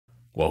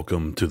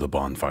Welcome to the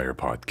Baunfire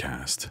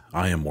podcast.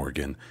 I am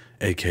Morgan,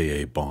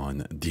 aka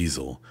Baun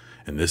Diesel,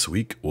 and this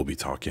week we'll be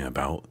talking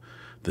about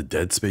the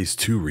Dead Space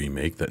 2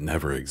 remake that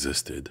never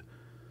existed.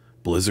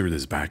 Blizzard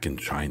is back in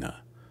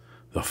China.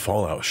 The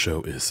Fallout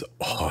show is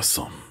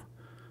awesome,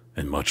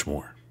 and much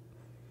more.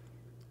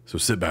 So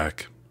sit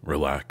back,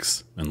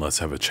 relax, and let's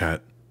have a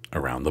chat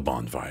around the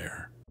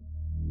bonfire.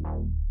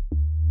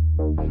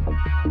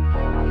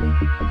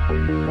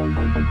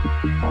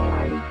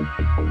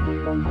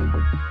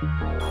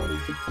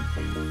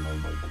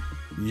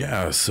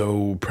 Yeah,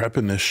 so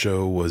prepping this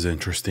show was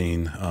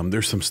interesting.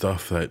 There's some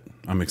stuff that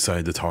I'm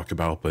excited to talk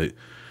about, but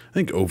I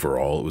think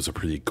overall it was a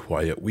pretty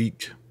quiet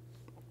week.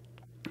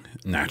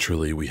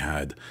 Naturally, we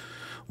had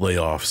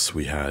layoffs,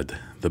 we had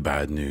the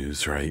bad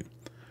news, right?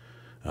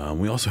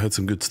 We also had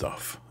some good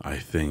stuff. I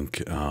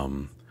think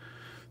some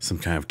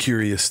kind of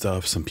curious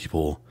stuff, some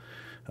people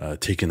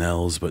taking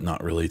L's but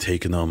not really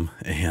taking them,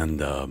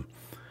 and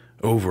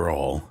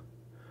overall,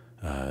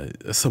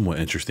 a somewhat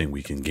interesting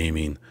week in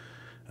gaming.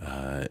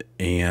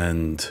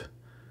 And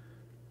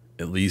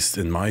at least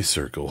in my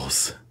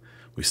circles,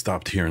 we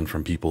stopped hearing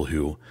from people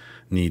who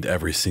need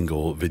every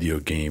single video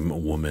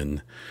game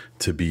woman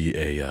to be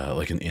a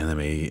like an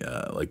anime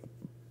like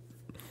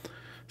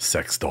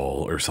sex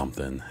doll or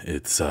something.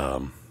 It's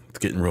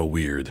getting real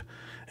weird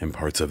in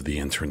parts of the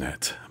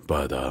internet,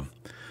 but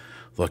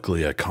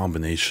luckily a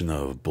combination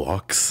of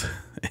blocks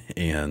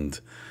and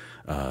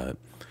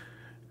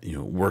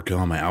working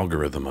on my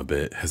algorithm a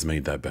bit has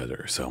made that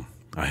better. So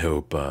I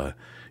hope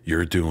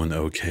you're doing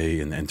okay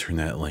in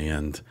internet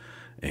land,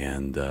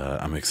 and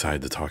I'm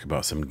excited to talk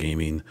about some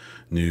gaming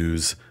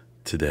news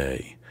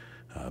today.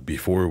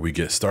 Before we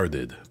get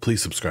started,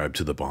 please subscribe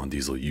to the Baun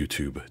Diesel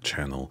YouTube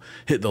channel,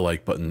 hit the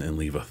like button, and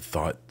leave a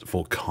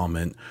thoughtful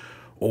comment,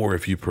 or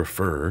if you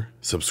prefer,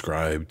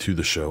 subscribe to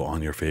the show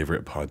on your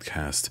favorite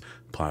podcast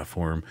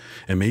platform,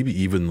 and maybe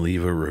even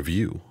leave a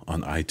review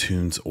on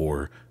iTunes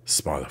or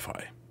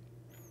Spotify.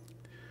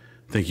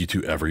 Thank you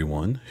to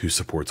everyone who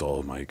supports all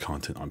of my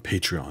content on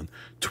Patreon,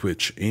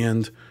 Twitch,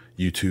 and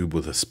YouTube,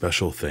 with a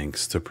special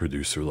thanks to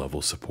producer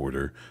level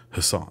supporter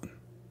Hassan.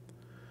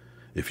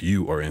 If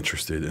you are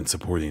interested in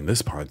supporting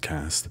this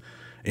podcast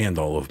and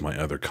all of my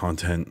other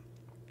content,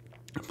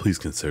 please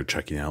consider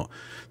checking out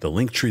the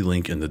Linktree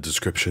link in the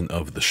description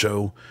of the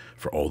show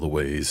for all the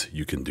ways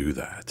you can do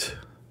that.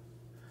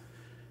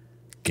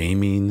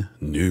 Gaming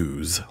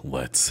news,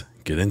 let's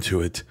get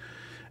into it.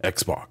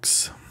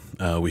 Xbox.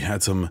 We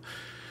had some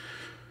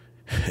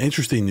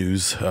interesting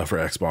news for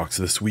Xbox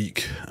this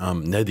week.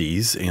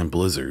 Netease and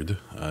Blizzard,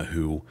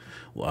 who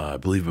I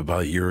believe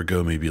about a year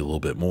ago, maybe a little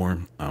bit more,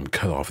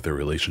 cut off their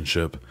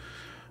relationship.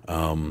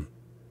 What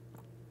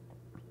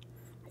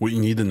you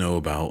need to know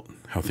about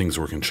how things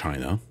work in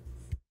China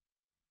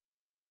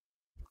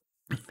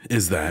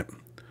is that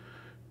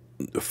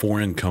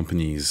foreign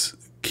companies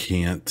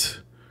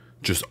can't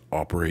just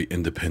operate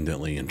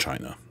independently in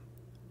China,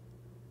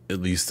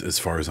 at least as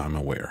far as I'm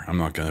aware. I'm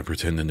not going to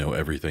pretend to know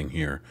everything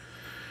here,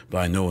 but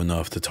I know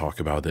enough to talk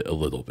about it a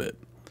little bit.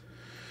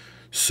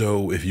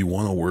 So if you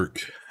want to work,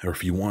 or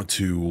if you want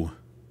to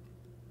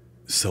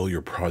sell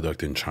your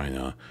product in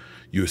China,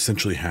 you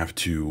essentially have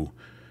to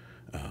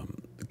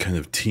kind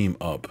of team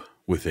up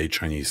with a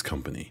Chinese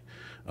company.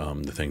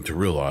 The thing to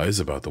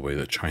realize about the way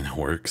that China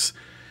works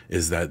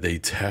is that they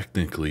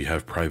technically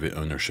have private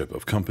ownership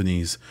of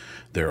companies.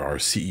 There are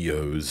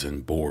CEOs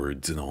and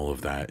boards and all of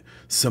that,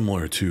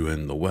 similar to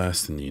in the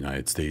West, in the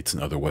United States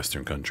and other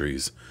Western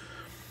countries.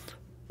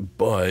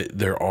 But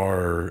there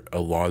are a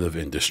lot of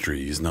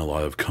industries and a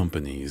lot of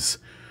companies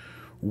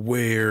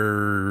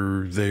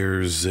where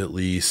there's at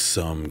least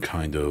some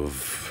kind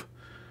of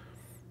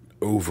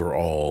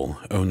overall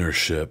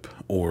ownership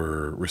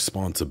or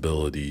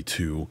responsibility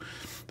to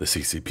the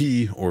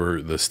CCP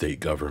or the state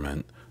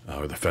government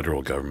or the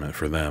federal government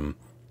for them.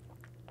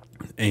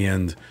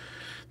 And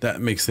that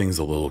makes things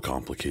a little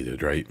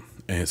complicated, right?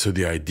 And so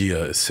the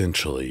idea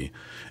essentially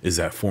is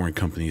that foreign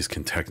companies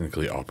can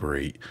technically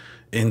operate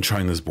in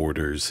China's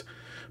borders,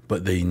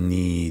 but they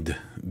need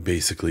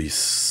basically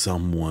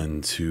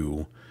someone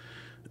to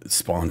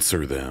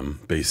sponsor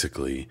them,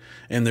 basically.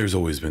 And there's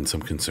always been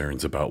some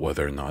concerns about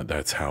whether or not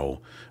that's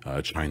how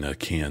China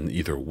can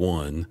either,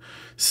 one,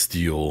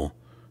 steal,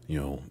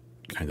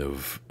 kind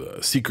of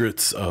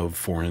secrets of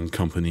foreign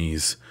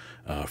companies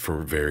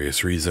for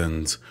various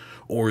reasons,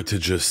 or to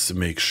just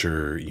make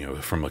sure,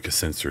 from like a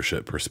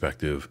censorship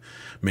perspective,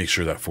 make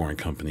sure that foreign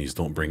companies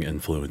don't bring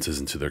influences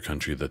into their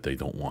country that they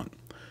don't want.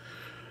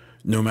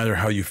 No matter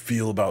how you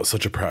feel about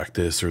such a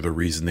practice or the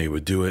reason they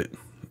would do it,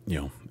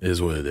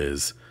 is what it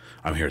is.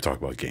 I'm here to talk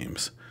about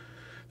games.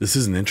 This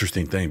is an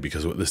interesting thing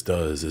because what this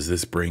does is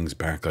this brings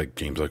back like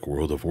games like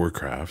World of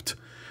Warcraft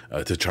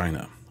to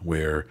China,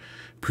 where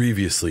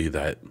previously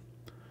that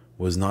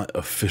was not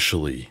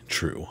officially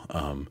true.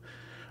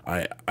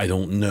 I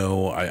don't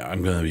know.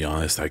 I'm going to be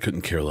honest. I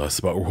couldn't care less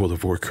about World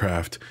of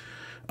Warcraft,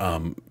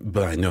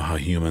 but I know how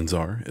humans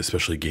are,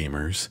 especially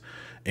gamers.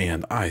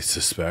 And I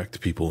suspect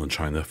people in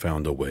China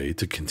found a way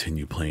to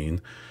continue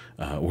playing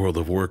World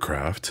of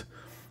Warcraft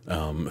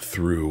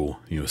through,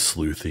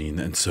 sleuthing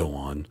and so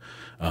on.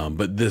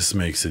 But this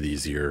makes it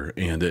easier,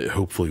 and it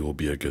hopefully will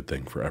be a good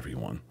thing for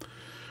everyone.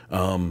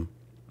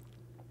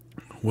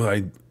 What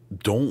I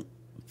don't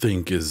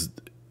think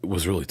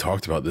was really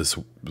talked about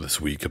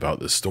this week about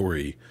this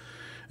story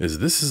is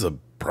this is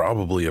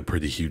probably a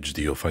pretty huge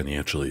deal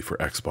financially for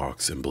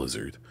Xbox and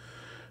Blizzard.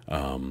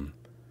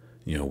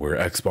 Where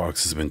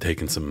Xbox has been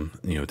taking some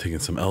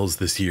L's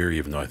this year,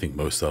 even though I think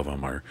most of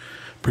them are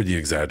pretty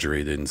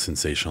exaggerated and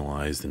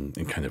sensationalized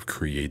and kind of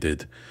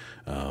created.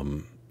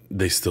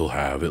 They still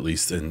have, at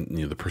least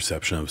in the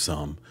perception of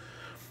some.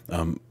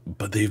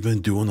 But they've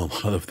been doing a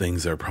lot of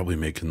things that are probably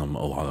making them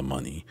a lot of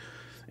money.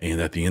 And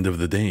at the end of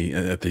the day,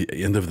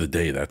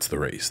 that's the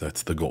race.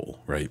 That's the goal,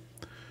 right?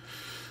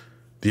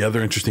 The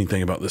other interesting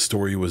thing about this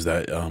story was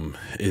that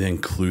it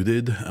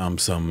included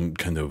some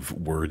kind of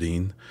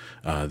wording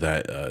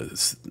that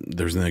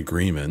there's an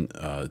agreement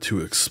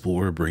to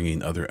explore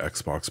bringing other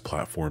Xbox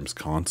platforms,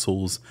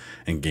 consoles,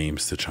 and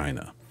games to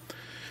China.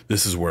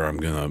 This is where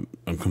I'm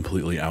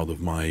completely out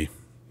of my,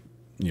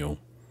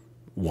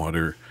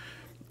 water.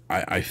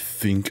 I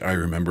think I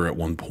remember at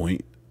one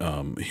point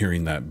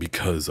hearing that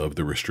because of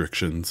the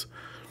restrictions,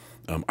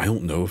 I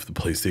don't know if the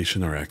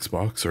PlayStation or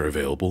Xbox are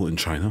available in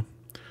China.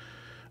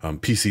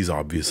 PCs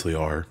obviously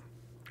are,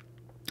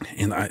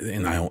 and I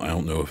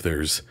don't know if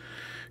there's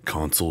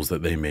consoles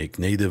that they make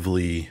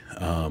natively,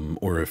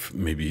 or if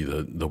maybe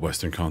the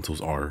Western consoles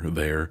are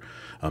there,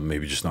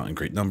 maybe just not in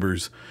great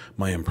numbers.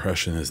 My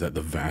impression is that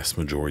the vast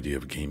majority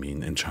of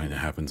gaming in China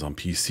happens on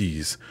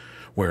PCs,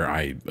 where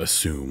I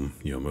assume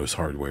most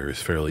hardware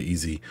is fairly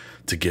easy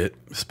to get,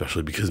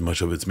 especially because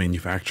much of it's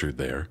manufactured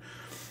there.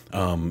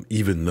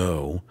 Even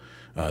though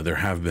there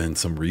have been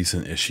some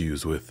recent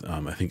issues with,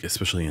 I think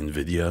especially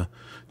NVIDIA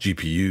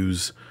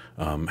GPUs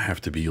have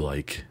to be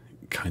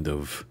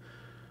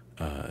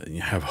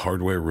have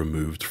hardware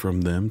removed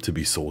from them to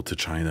be sold to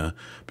China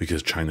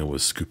because China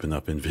was scooping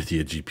up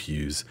NVIDIA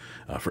GPUs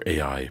for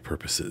AI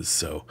purposes.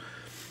 So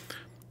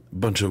a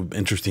bunch of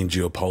interesting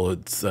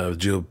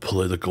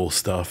geopolitical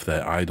stuff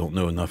that I don't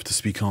know enough to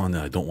speak on,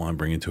 and I don't want to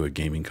bring into a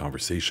gaming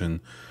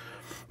conversation.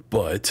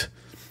 But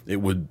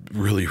it would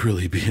really,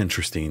 really be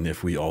interesting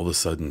if we all of a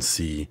sudden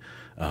see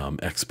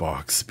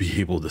Xbox be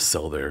able to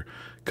sell their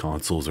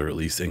consoles, or at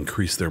least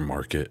increase their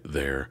market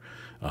there,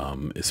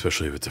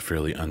 especially if it's a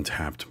fairly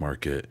untapped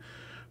market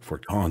for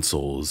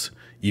consoles,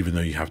 even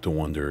though you have to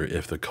wonder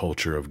if the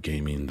culture of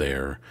gaming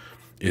there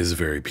is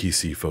very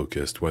PC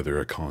focused, whether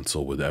a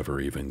console would ever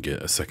even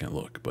get a second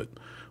look, but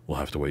we'll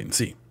have to wait and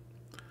see.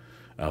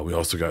 We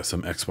also got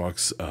some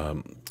Xbox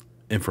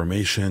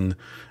information.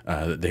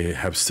 They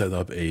have set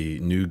up a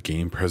new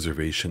game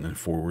preservation and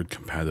forward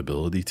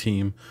compatibility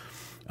team.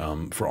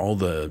 For all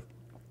the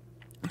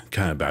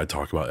kind of bad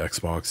talk about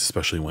Xbox,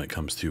 especially when it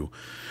comes to,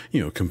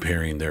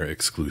 comparing their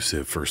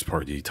exclusive first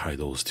party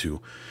titles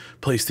to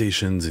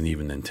PlayStation's and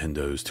even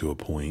Nintendo's to a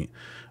point.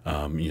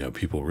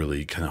 People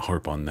really kind of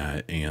harp on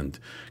that and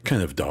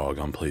kind of dog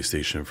on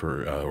PlayStation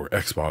or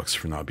Xbox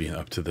for not being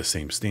up to the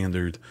same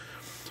standard.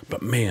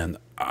 But man,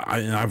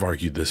 I've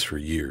argued this for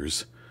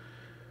years.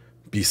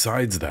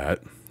 Besides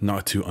that,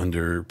 not to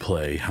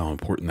underplay how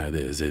important that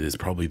is, it is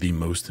probably the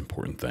most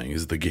important thing,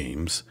 is the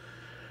games.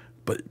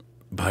 But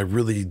I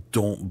really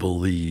don't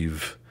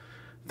believe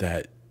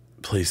that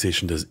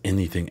PlayStation does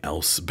anything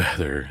else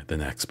better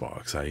than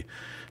Xbox.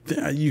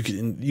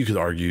 You could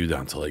argue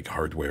down to like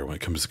hardware when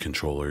it comes to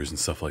controllers and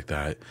stuff like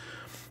that.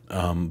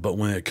 But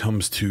when it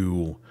comes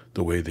to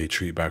the way they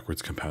treat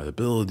backwards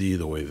compatibility,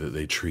 the way that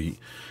they treat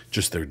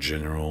just their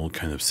general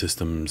kind of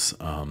systems,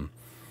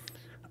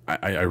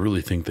 I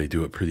really think they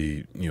do it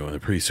pretty, in a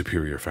pretty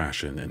superior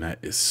fashion. And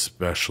that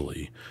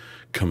especially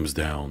comes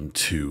down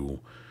to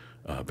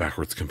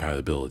backwards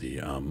compatibility.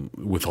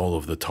 With all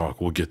of the talk,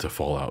 we'll get to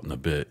Fallout in a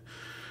bit.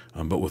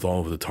 But with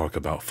all of the talk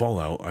about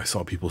Fallout, I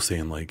saw people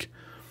saying like,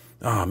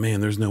 oh man,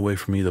 there's no way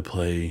for me to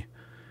play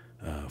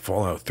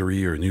Fallout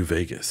 3 or New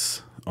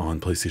Vegas on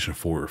PlayStation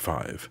 4 or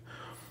 5.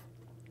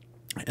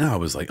 And I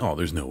was like, oh,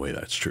 there's no way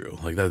that's true.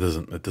 Like that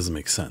doesn't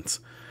make sense.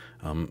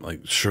 Like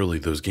surely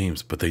those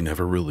games, but they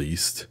never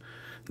released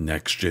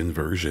next gen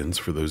versions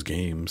for those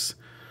games.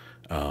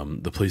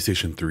 The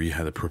PlayStation 3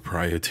 had a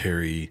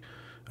proprietary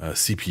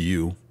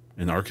CPU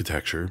and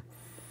architecture,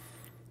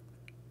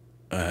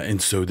 and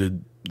so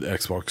did the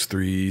Xbox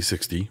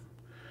 360.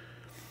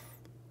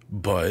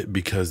 But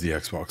because the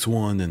Xbox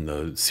One and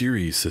the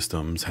Series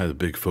systems had a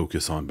big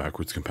focus on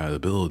backwards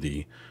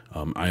compatibility,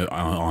 I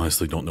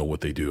honestly don't know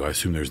what they do. I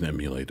assume there's an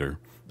emulator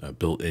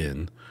built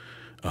in.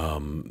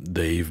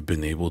 They've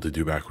been able to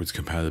do backwards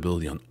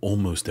compatibility on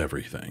almost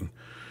everything,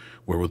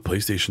 where with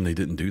PlayStation they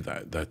didn't do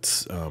that.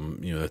 That's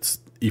that's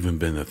even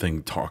been a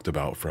thing talked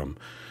about from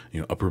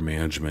upper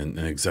management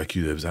and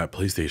executives at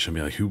PlayStation,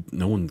 being like,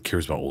 no one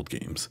cares about old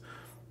games,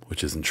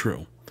 which isn't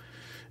true.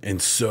 And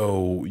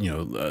so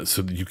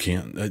so you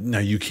can't now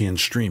you can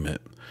stream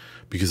it,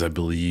 because I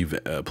believe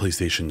a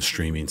PlayStation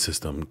streaming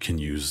system can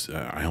use,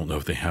 I don't know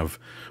if they have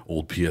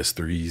old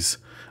PS3s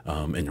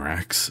in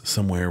racks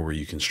somewhere where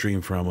you can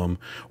stream from them,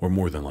 or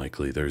more than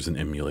likely there's an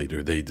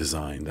emulator they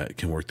design that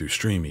can work through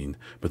streaming,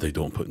 but they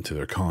don't put into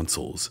their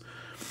consoles.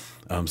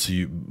 But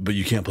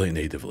you can't play it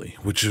natively,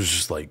 which is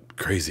just like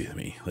crazy to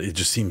me. It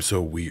just seems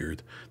so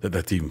weird that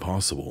that's even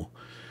possible.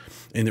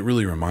 And it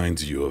really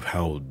reminds you of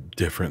how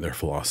different their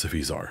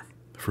philosophies are,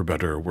 for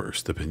better or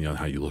worse, depending on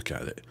how you look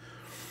at it.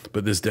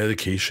 But this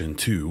dedication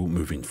to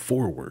moving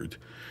forward,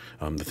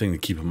 the thing to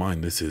keep in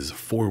mind, this is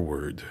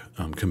forward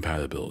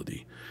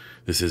compatibility.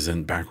 This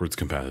isn't backwards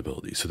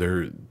compatibility. So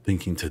they're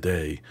thinking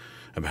today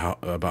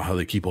about how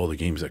they keep all the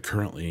games that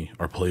currently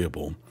are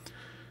playable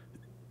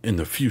in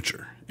the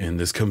future. And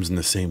this comes in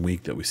the same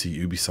week that we see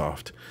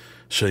Ubisoft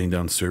shutting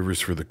down servers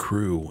for The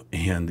Crew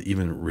and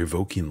even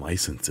revoking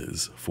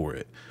licenses for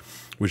it,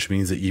 which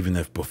means that even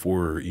if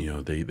before,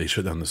 they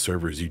shut down the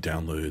servers, you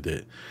downloaded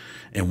it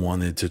and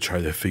wanted to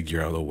try to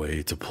figure out a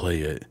way to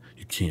play it,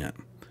 you can't.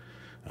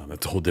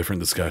 That's a whole different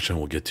discussion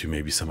we'll get to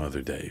maybe some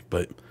other day.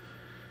 But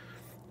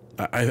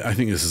I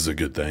think this is a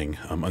good thing.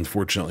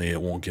 Unfortunately,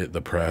 it won't get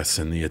the press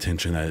and the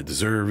attention that it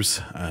deserves,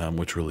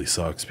 which really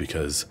sucks,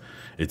 because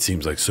it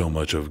seems like so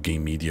much of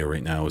game media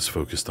right now is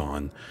focused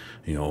on,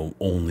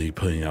 only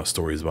putting out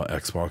stories about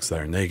Xbox that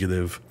are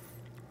negative.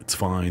 It's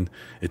fine.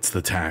 It's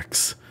the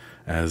tax,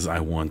 as I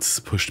once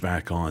pushed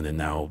back on and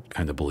now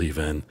kind of believe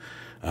in.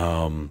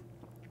 But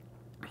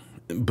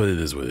it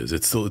is what it is.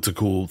 It's a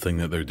cool thing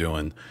that they're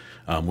doing.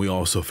 We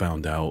also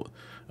found out,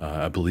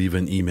 I believe,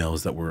 in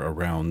emails that were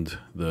around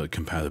the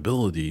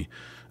compatibility.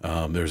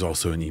 There's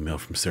also an email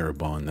from Sarah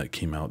Bond that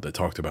came out that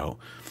talked about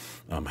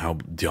how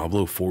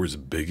Diablo 4's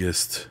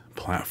biggest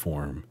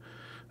platform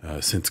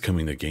since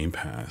coming to Game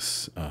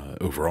Pass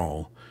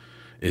overall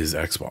is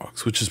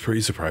Xbox, which is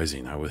pretty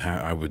surprising.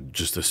 I would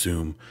just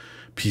assume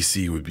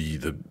PC would be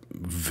the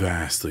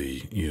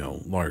vastly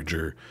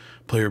larger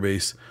player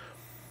base.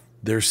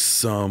 There's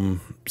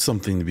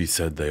something to be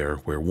said there,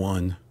 where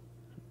one,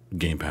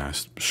 Game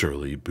Pass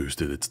surely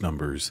boosted its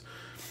numbers,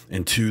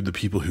 and two, the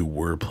people who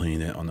were playing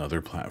it on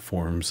other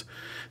platforms,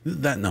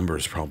 that number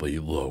is probably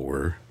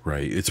lower,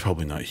 right? It's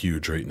probably not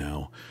huge right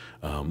now,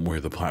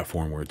 where the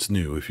platform where it's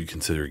new, if you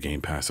consider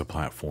Game Pass a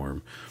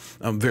platform,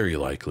 very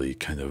likely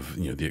kind of,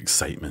 the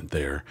excitement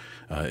there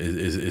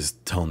is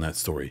telling that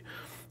story.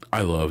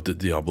 I loved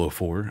Diablo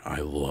 4. I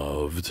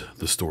loved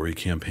the story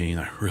campaign.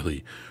 I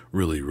really,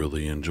 really,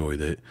 really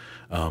enjoyed it.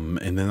 And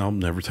then I'll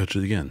never touch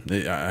it again.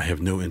 I have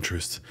no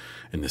interest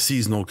in the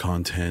seasonal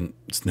content.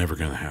 It's never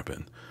going to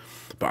happen.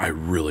 But I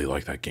really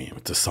like that game.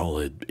 It's a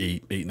solid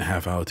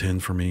 8.5 out of 10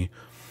 for me.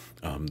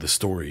 The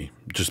story,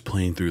 just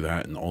playing through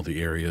that and all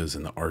the areas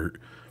and the art,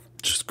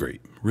 just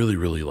great. Really,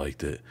 really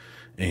liked it.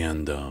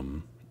 And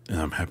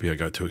I'm happy I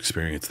got to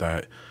experience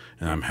that.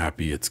 And I'm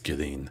happy it's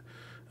getting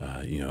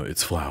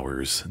its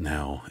flowers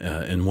now,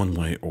 in one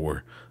way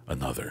or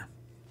another.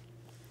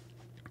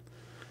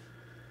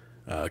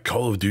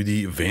 Call of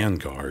Duty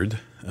Vanguard,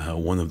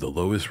 one of the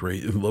lowest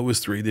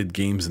rated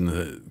games in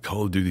the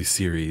Call of Duty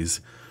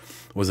series,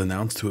 was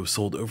announced to have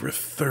sold over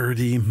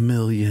 30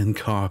 million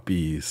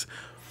copies.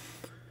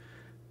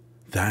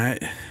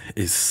 That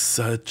is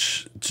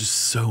just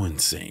so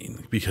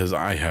insane, because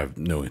I have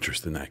no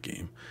interest in that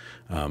game.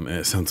 And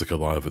it sounds like a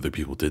lot of other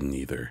people didn't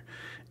either.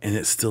 And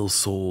it still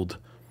sold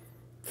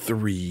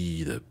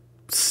 3 to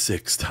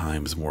 6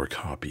 times more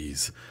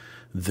copies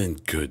than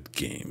good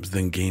games,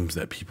 than games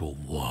that people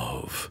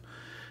love.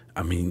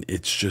 I mean,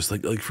 it's just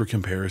like for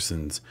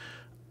comparisons,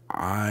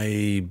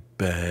 I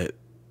bet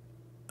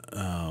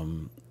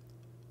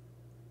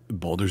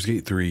Baldur's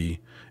Gate 3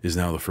 is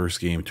now the first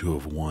game to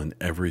have won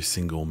every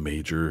single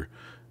major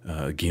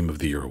Game of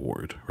the Year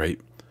award, right?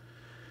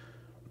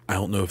 I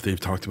don't know if they've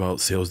talked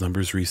about sales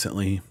numbers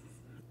recently.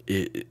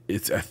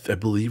 I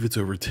believe it's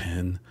over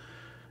 10.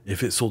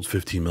 If it sold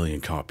 15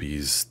 million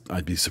copies,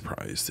 I'd be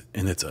surprised.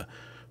 And it's a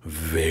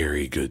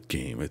very good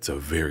game. It's a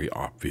very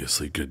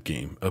obviously good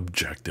game,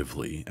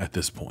 objectively, at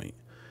this point.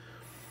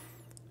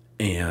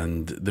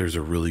 And there's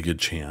a really good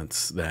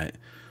chance that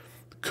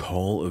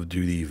Call of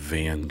Duty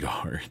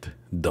Vanguard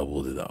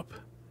doubled it up.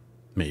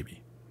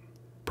 Maybe.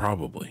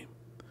 Probably.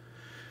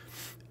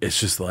 It's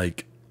just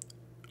like,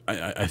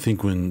 I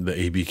think when the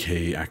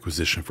ABK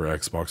acquisition for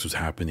Xbox was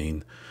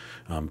happening,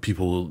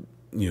 people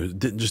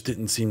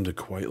didn't seem to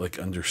quite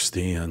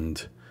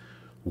understand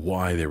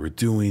why they were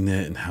doing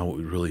it and how it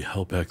would really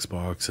help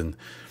Xbox. And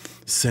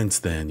since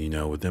then,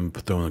 with them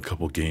throwing a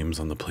couple games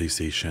on the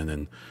PlayStation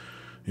and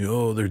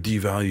they're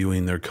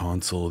devaluing their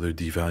console, they're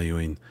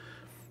devaluing.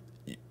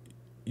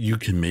 You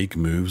can make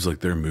moves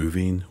like they're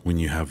moving when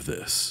you have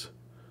this.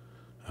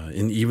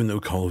 And even though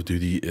Call of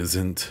Duty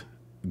isn't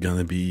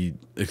gonna be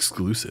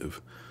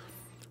exclusive,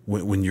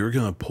 when you're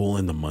gonna pull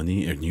in the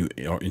money, and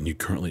you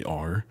currently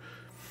are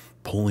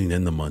pulling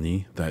in the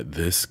money that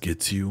this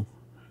gets you,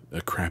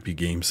 a crappy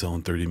game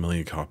selling 30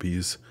 million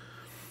copies,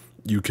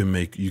 you can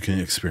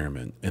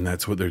experiment, and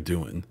that's what they're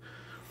doing.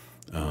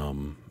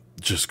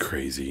 Just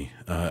crazy.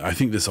 I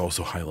think this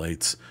also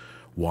highlights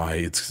why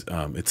it's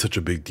such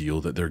a big deal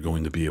that they're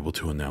going to be able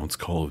to announce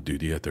Call of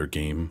Duty at their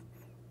game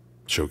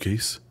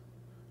showcase,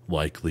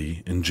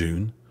 likely in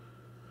June.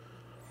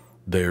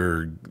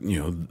 They're,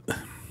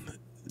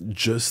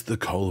 just the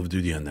Call of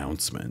Duty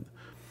announcement,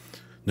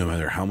 no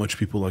matter how much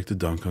people like to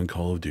dunk on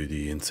Call of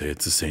Duty and say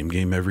it's the same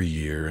game every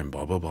year and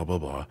blah, blah, blah, blah,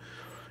 blah,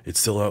 it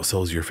still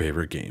outsells your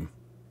favorite game.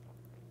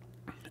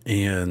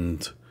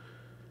 And,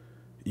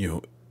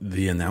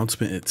 the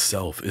announcement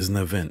itself is an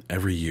event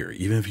every year.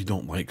 Even if you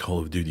don't like Call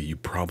of Duty, you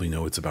probably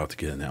know it's about to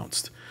get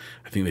announced.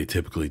 I think they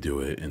typically do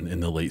it in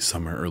the late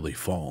summer, early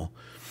fall,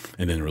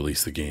 and then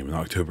release the game in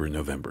October and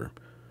November.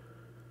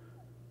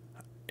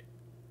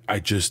 I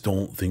just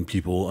don't think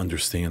people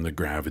understand the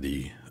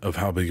gravity of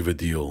how big of a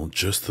deal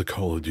just the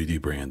Call of Duty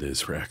brand is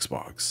for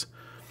Xbox.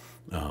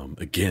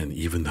 Again,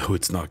 even though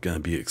it's not going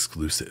to be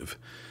exclusive,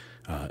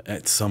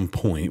 at some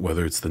point,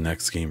 whether it's the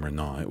next game or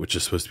not, which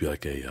is supposed to be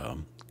like a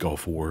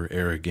Gulf War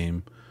era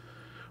game,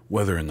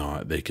 whether or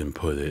not they can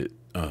put it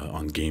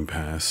on Game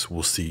Pass,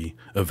 we'll see.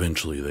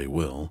 Eventually they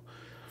will.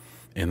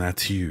 And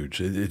that's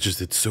huge.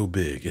 It's so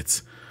big.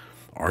 It's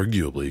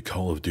arguably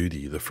Call of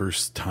Duty, the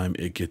first time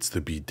it gets to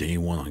be day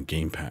one on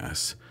Game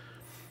Pass,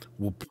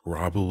 will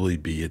probably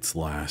be its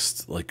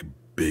last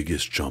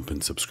biggest jump in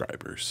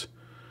subscribers.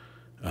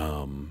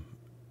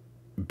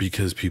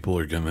 Because people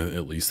are gonna,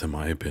 at least in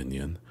my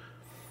opinion,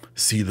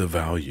 see the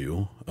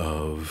value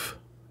of,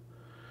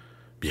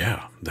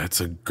 yeah, that's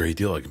a great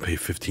deal. I can pay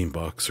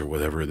 $15 or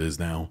whatever it is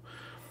now,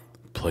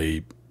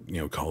 play,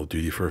 Call of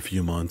Duty for a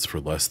few months for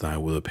less than I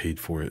would have paid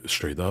for it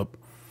straight up.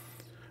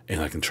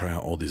 And I can try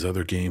out all these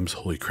other games.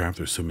 Holy crap,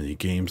 there's so many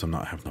games. I'm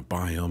not having to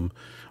buy them.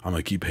 I'm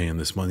going to keep paying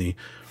this money.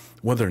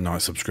 Whether or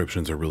not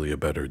subscriptions are really a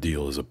better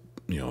deal is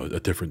a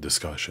different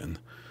discussion.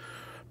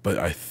 But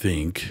I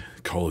think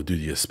Call of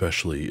Duty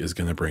especially is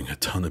going to bring a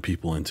ton of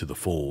people into the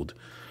fold.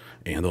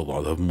 And a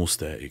lot of them will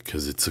stay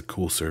because it's a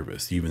cool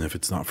service, even if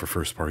it's not for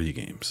first-party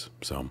games.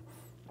 So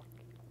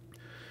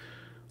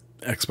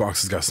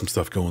Xbox has got some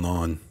stuff going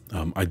on.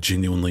 I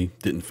genuinely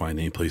didn't find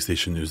any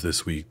PlayStation news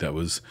this week that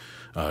was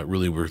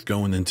really worth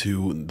going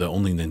into. The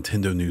only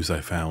Nintendo news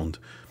I found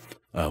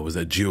was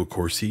that Gio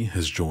Corsi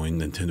has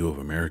joined Nintendo of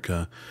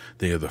America.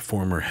 They are the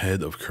former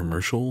head of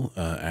commercial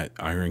at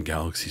Iron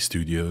Galaxy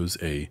Studios,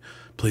 a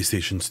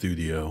PlayStation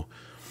studio.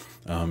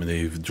 And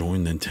they've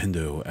joined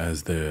Nintendo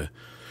as the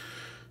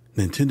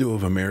Nintendo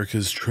of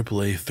America's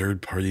AAA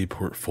third-party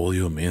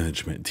portfolio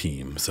management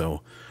team.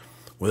 So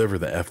whatever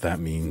the F that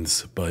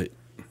means, but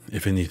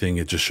if anything,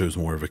 it just shows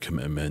more of a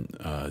commitment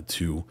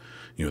to,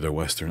 their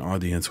Western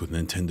audience, with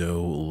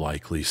Nintendo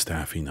likely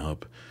staffing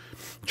up,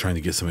 trying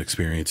to get some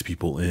experienced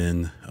people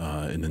in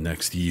the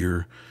next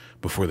year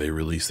before they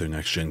release their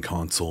next-gen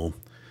console.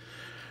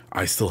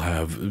 I still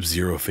have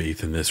zero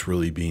faith in this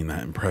really being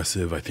that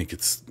impressive. I think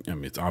it's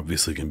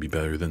obviously going to be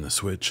better than the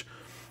Switch.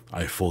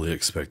 I fully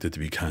expect it to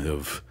be kind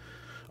of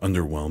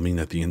underwhelming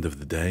at the end of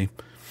the day,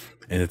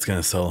 and it's going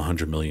to sell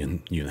 100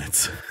 million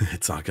units.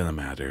 It's not going to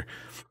matter.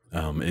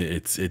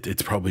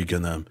 It's probably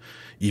going to,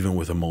 even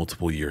with a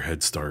multiple year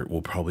head start,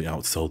 will probably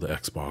outsell the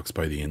Xbox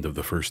by the end of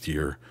the first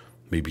year,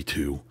 maybe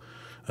two,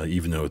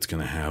 even though it's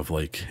going to have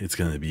it's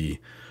going to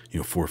be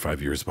 4 or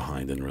 5 years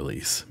behind in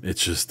release.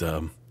 It's just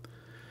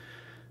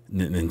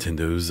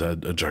Nintendo's a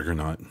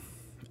juggernaut,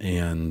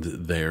 and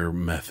their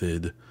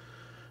method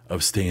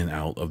of staying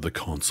out of the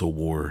console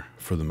war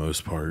for the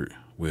most part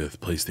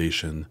with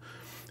PlayStation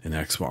and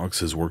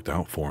Xbox has worked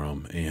out for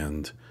them.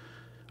 And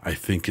I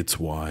think it's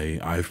why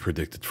I've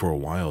predicted for a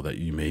while that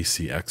you may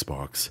see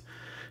Xbox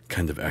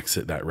kind of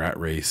exit that rat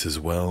race as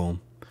well.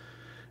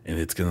 And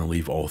it's going to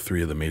leave all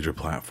three of the major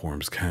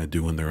platforms kind of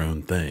doing their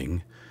own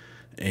thing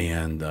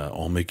and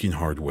all making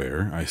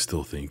hardware. I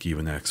still think,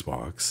 even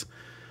Xbox,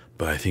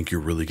 but I think you're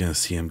really going to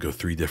see them go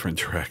three different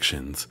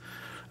directions.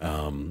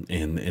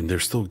 And they're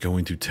still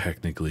going to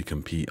technically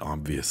compete,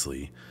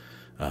 obviously.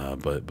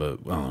 But I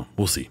don't know,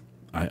 we'll see.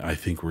 I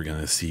think we're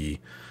going to see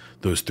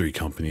those three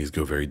companies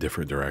go very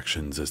different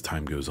directions as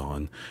time goes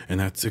on. And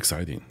that's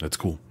exciting. That's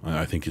cool.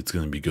 I think it's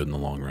going to be good in the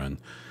long run.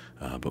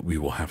 But we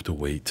will have to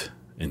wait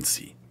and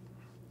see.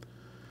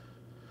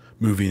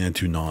 Moving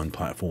into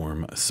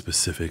non-platform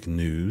specific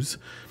news,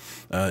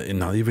 and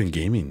not even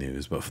gaming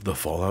news, but the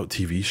Fallout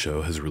TV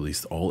show has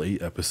released all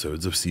 8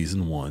 episodes of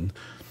season 1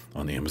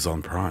 on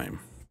Amazon Prime.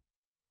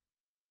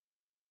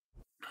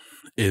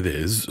 It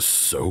is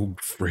so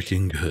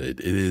freaking good.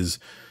 It is.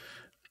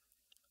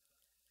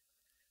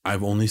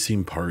 I've only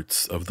seen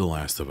parts of the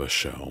Last of Us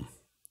show.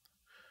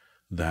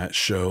 That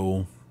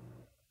show,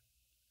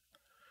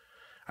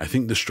 I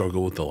think the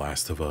struggle with the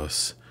Last of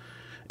Us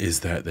is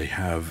that they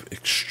have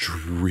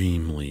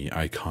extremely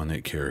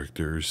iconic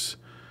characters,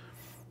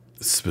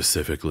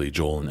 specifically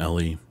Joel and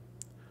Ellie,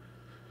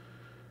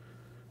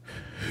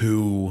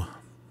 who,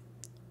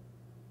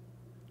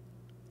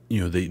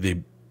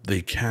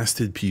 they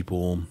casted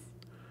people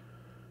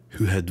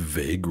who had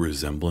vague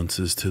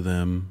resemblances to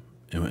them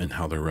and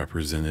how they're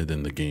represented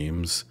in the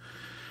games,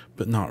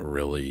 but not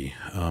really.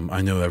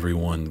 I know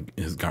everyone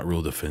has got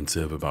real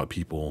defensive about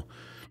people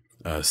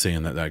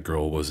saying that that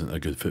girl wasn't a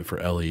good fit for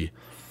Ellie.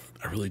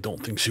 I really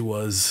don't think she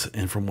was.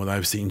 And from what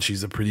I've seen,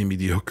 she's a pretty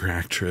mediocre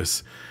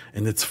actress,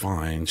 and it's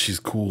fine. She's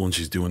cool and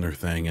she's doing her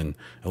thing, and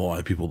a lot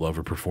of people love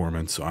her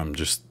performance. So I'm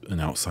just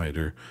an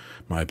outsider.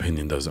 My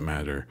opinion doesn't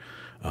matter.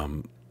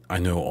 I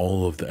know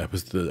all of the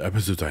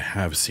episodes I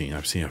have seen.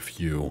 I've seen a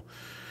few.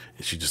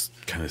 And she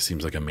just kind of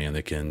seems like a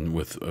mannequin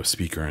with a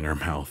speaker in her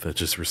mouth that's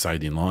just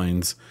reciting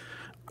lines.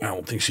 I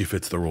don't think she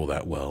fits the role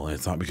that well, and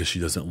it's not because she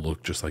doesn't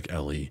look just like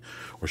Ellie,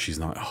 or she's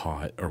not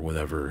hot or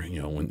whatever.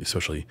 You know, when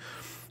especially,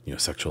 you know,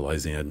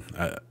 sexualizing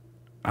it.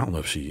 I don't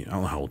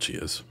know how old she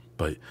is,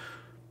 but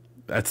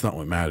that's not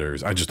what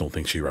matters. I just don't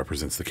think she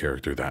represents the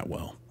character that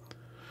well.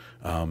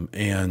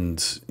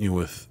 And you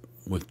know,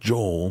 with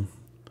Joel,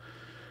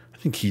 I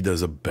think he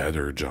does a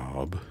better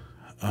job,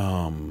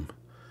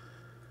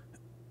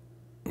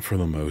 for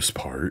the most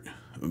part,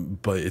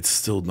 but it's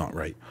still not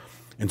right.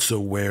 And so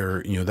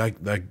where, you know,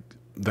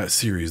 that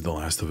series, the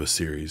Last of Us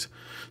series,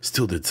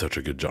 still did such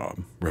a good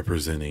job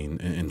representing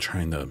and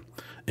trying to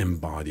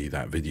embody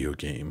that video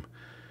game.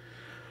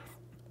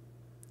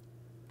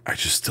 I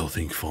just still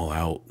think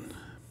Fallout,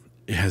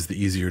 it has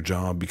the easier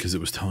job because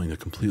it was telling a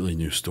completely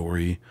new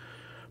story,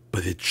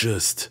 but it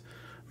just,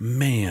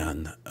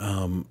 man,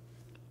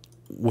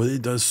 what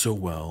it does so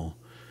well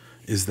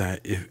is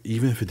that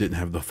even if it didn't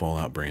have the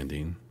Fallout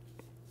branding,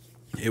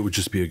 it would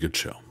just be a good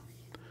show.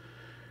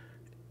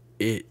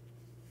 It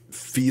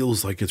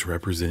feels like it's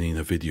representing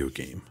a video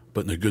game,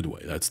 but in a good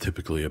way. That's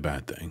typically a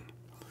bad thing.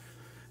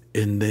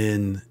 And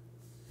then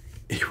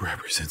it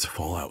represents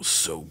Fallout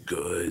so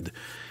good.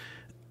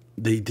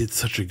 They did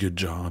such a good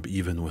job,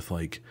 even with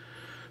like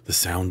the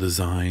sound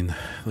design.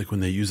 Like when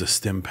they use a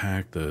stim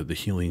pack, the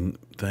healing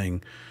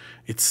thing,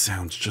 it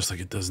sounds just like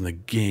it does in the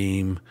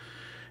game.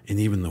 And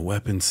even the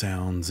weapon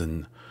sounds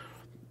and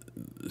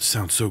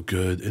sounds so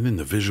good. And then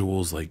the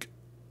visuals, like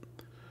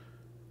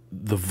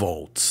the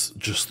vaults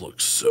just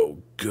look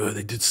so good.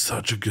 They did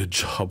such a good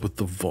job with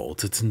the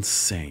vaults. It's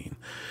insane.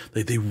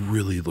 They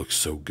really look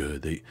so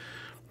good.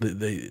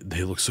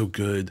 They look so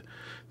good.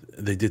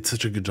 They did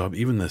such a good job.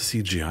 Even the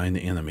CGI and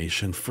the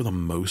animation, for the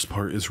most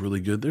part, is really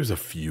good. There's a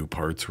few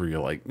parts where you're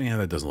like, man,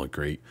 that doesn't look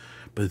great.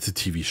 But it's a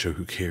TV show.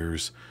 Who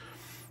cares?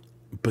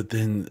 But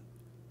then,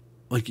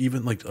 like,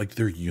 even like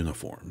their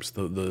uniforms,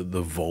 the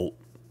vault,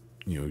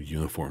 you know,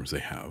 uniforms they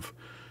have,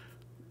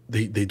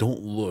 they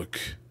don't look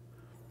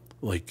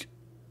like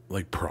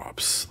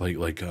props,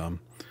 like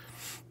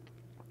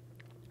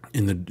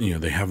in the, you know,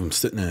 they have them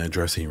sitting in a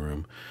dressing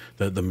room.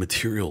 The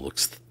material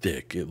looks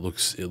thick. It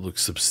looks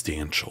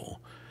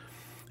substantial,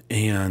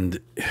 and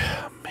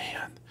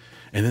man,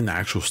 and then the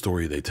actual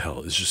story they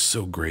tell is just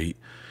so great.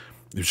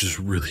 It's just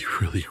really,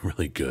 really,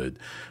 really good.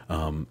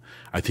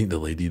 I think the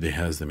lady they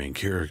has the main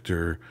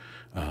character.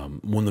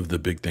 One of the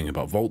big thing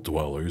about Vault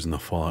Dwellers in the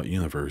Fallout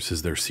universe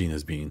is they're seen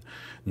as being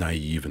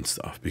naive and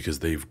stuff because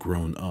they've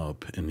grown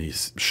up in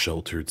these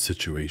sheltered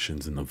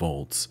situations in the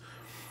vaults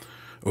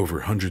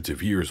over hundreds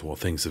of years while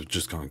things have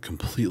just gone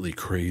completely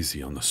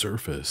crazy on the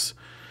surface.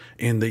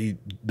 And they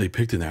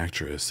picked an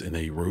actress and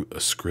they wrote a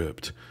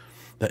script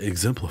that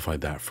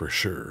exemplified that for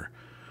sure.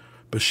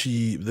 But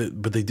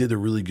they did a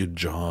really good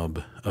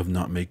job of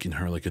not making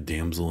her like a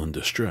damsel in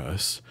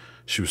distress.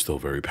 She was still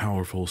very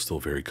powerful, still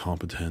very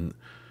competent,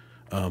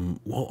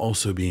 while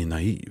also being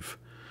naive.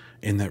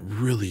 And that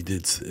really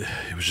did,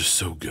 it was just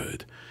so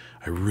good.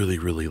 I really,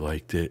 really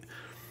liked it.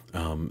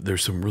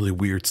 There's some really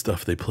weird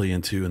stuff they play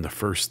into in the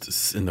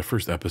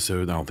first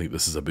episode. I don't think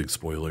this is a big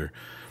spoiler.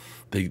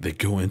 They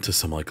go into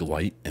some like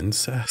light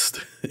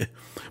incest,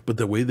 but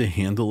the way they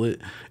handle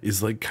it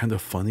is like kind of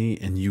funny,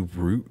 and you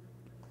root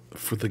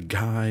for the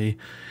guy.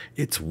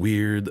 It's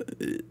weird.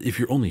 If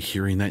you're only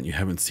hearing that and you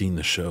haven't seen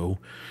the show,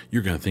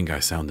 you're gonna think I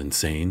sound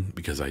insane,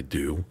 because I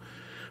do.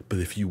 But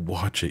if you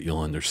watch it,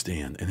 you'll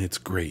understand, and it's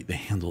great. They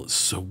handle it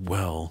so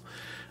well.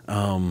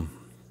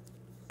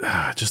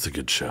 Just a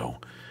good show.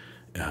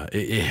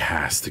 It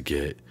has to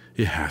get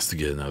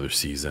another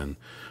season,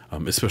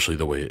 especially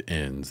the way it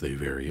ends. They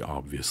very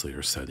obviously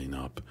are setting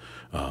up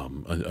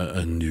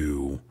a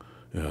new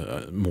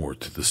more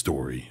to the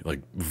story,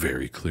 like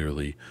very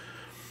clearly.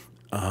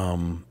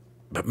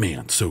 But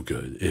man, so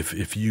good.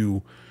 If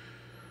you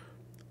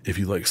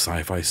like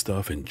sci-fi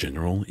stuff in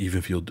general, even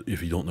if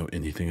you don't know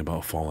anything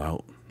about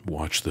Fallout,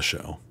 watch the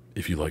show.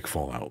 If you like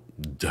Fallout,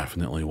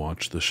 definitely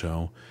watch the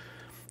show.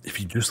 If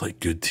you just like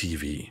good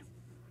TV,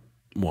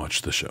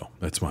 watch the show.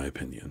 That's my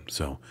opinion.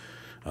 So,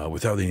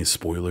 without any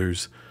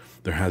spoilers,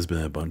 there has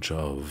been a bunch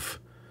of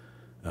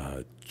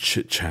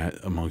chit chat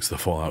amongst the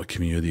Fallout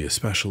community,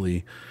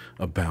 especially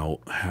about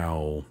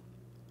how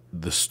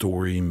the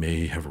story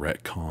may have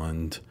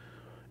retconned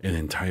an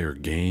entire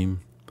game.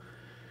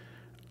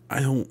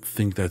 I don't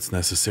think that's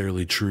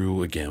necessarily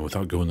true. Again,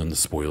 without going into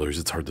spoilers,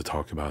 it's hard to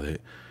talk about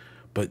it.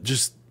 But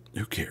just,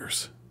 who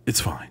cares?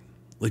 It's fine.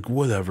 Like,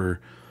 whatever.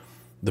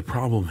 The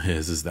problem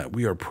is that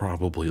we are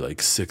probably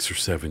like 6 or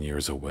 7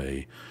 years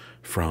away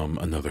from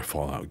another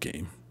Fallout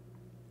game.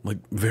 Like,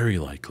 very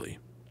likely.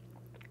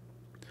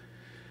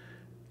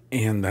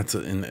 And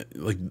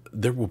like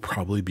there will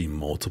probably be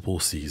multiple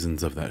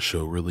seasons of that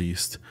show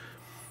released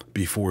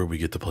before we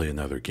get to play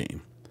another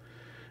game.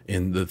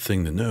 And the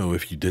thing to know,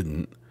 if you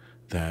didn't,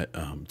 that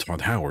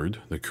Todd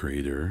Howard, the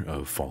creator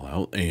of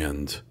Fallout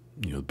and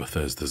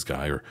Bethesda's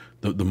guy, or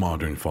the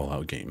modern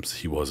Fallout games,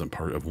 he wasn't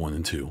part of 1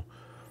 and 2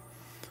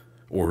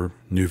 or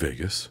New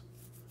Vegas.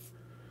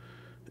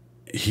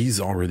 He's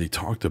already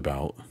talked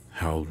about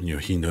how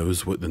he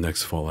knows what the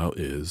next Fallout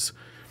is,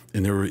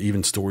 and there were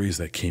even stories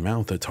that came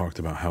out that talked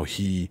about how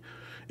he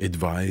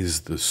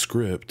advised the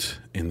script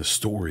and the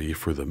story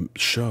for the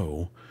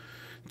show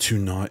to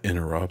not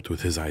interrupt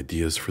with his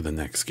ideas for the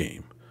next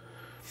game.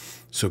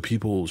 So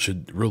people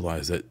should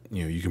realize that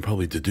you can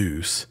probably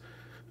deduce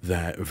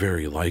that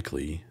very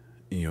likely,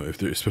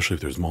 especially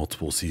if there's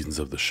multiple seasons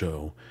of the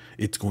show,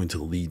 it's going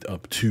to lead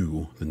up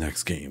to the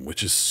next game,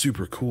 which is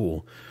super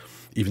cool.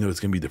 Even though it's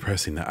going to be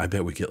depressing, that I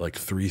bet we get like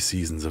 3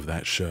 seasons of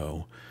that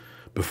show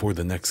before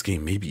the next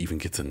game maybe even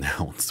gets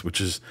announced,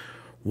 which is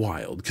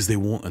wild because they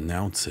won't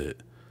announce it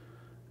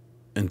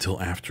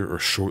until after or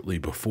shortly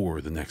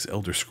before the next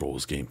Elder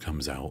Scrolls game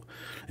comes out.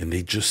 And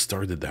they just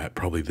started that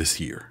probably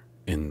this year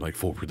in like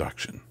full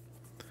production.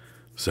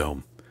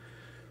 So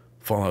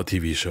Fallout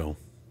TV show,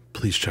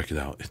 please check it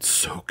out. It's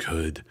so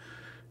good.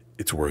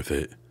 It's worth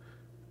it.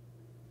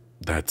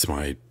 That's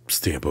my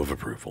stamp of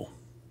approval.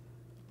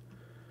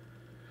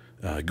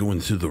 Going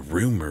to the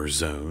rumor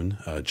zone,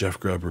 Jeff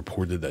Grubb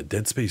reported that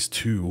Dead Space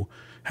 2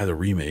 had a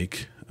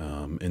remake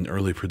in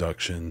early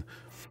production,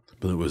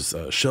 but it was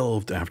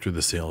shelved after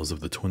the sales of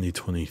the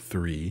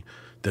 2023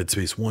 Dead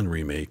Space 1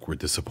 remake were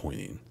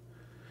disappointing.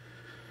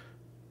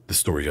 The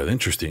story got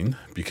interesting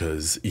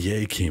because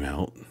EA came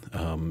out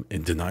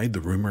and denied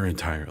the rumor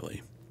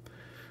entirely.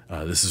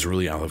 This is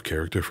really out of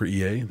character for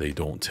EA. They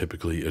don't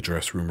typically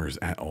address rumors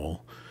at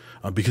all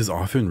because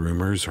often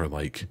rumors are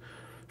like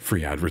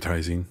free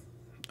advertising.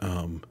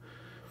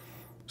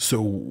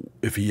 So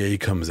if EA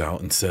comes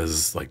out and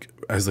says, like,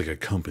 as like a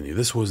company,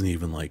 this wasn't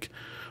even like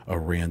a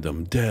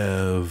random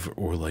dev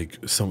or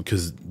like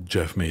because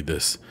Jeff made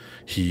this,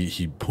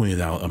 he pointed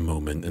out a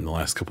moment in the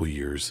last couple of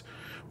years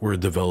where a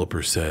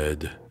developer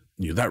said,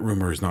 that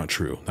rumor is not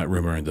true. That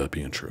rumor ended up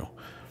being true.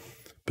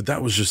 But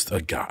that was just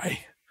a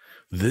guy.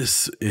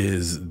 This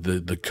is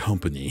the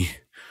company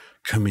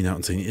coming out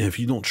and saying, if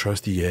you don't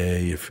trust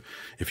EA,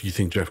 if you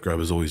think Jeff Grubb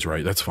is always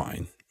right, that's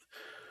fine.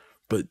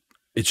 But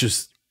it's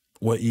just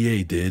what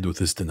EA did with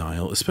this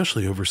denial,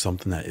 especially over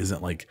something that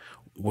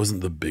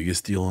wasn't the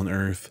biggest deal on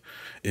earth,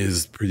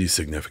 is pretty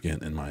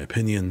significant in my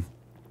opinion.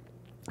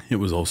 It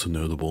was also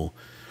notable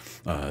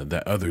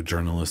that other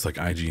journalists like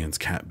IGN's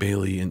Kat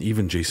Bailey and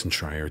even Jason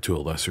Schreier to a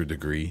lesser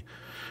degree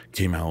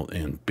came out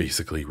and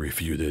basically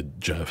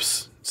refuted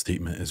Jeff's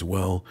statement as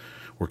well,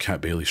 where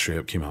Kat Bailey straight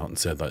up came out and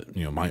said that,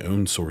 my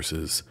own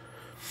sources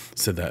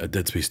said that a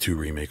Dead Space 2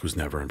 remake was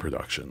never in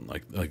production.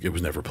 Like it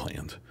was never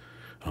planned.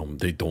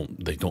 They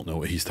don't know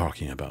what he's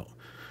talking about.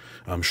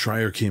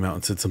 Schreier came out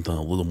and said something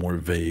a little more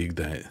vague,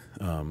 that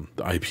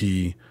the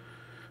IP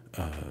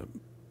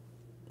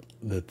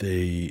that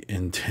they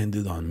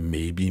intended on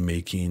maybe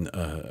making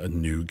a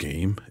new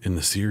game in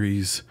the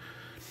series,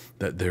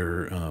 that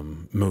their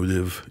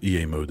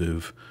EA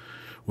motive,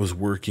 was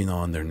working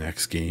on their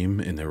next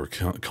game, and they were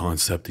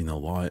concepting a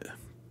lot.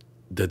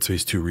 Dead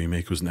Space 2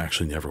 remake was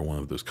actually never one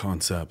of those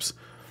concepts.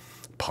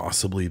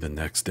 Possibly the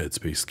next Dead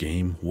Space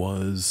game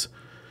was.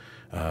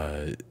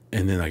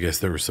 And then I guess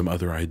there were some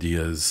other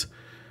ideas,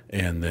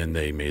 and then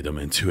they made them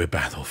into a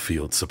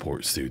Battlefield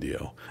support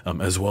studio,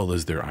 as well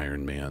as their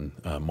Iron Man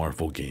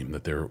Marvel game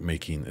that they're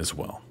making as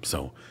well.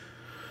 So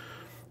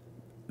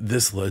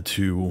this led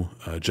to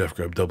Jeff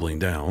Grubb doubling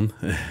down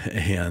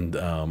and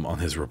on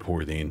his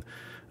reporting.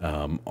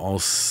 All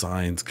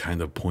signs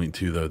kind of point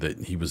to, though,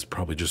 that he was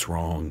probably just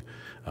wrong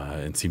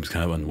and seems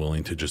kind of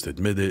unwilling to just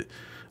admit it.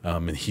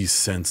 And he's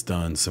since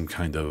done some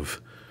kind of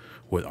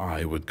what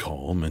I would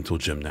call mental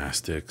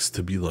gymnastics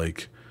to be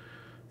like,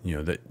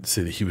 that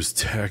say that he was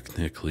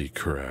technically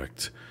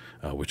correct,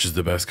 which is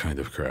the best kind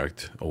of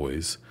correct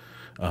always,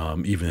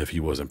 even if he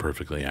wasn't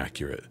perfectly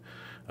accurate.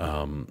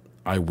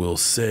 I will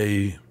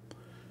say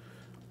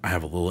I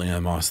have a little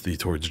animosity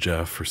towards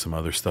Jeff for some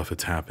other stuff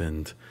that's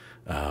happened.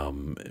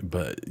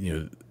 But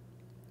the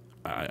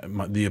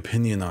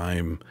opinion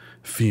I'm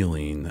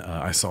feeling,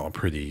 I saw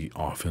pretty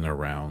often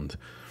around.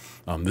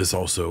 This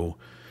also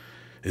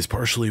is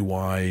partially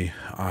why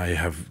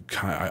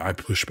I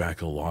push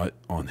back a lot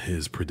on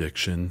his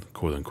prediction,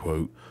 quote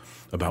unquote,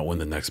 about when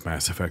the next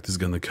Mass Effect is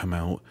going to come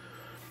out.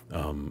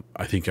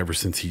 I think ever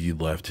since he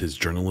left his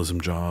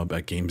journalism job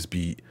at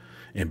GamesBeat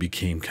and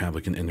became kind of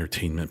like an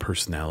entertainment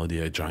personality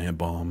at Giant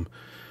Bomb,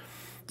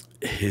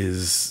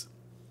 he's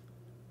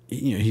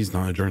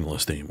not a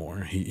journalist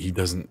anymore. He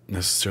doesn't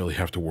necessarily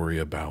have to worry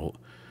about,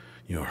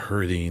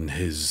 hurting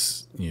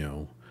his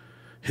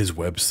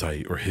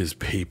website or his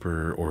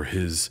paper or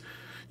his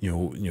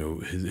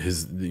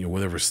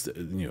whatever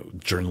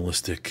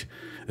journalistic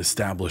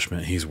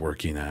establishment he's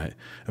working at,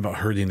 about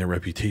hurting their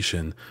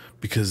reputation,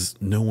 because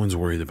no one's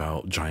worried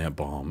about Giant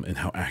Bomb and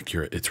how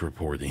accurate its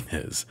reporting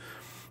is.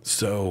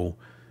 So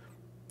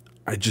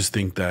I just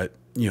think that,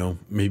 you know,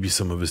 maybe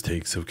some of his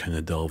takes have kind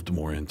of delved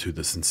more into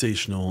the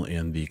sensational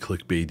and the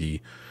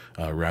clickbaity,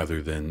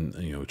 rather than,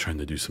 you know, trying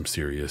to do some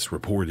serious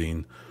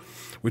reporting,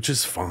 which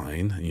is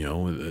fine. You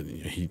know,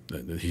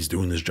 he's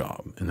doing his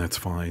job, and that's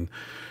fine.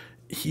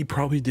 He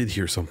probably did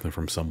hear something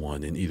from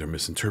someone and either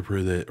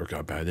misinterpreted it or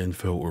got bad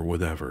info or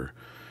whatever.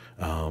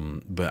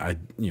 But I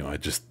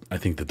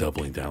think the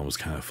doubling down was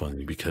kind of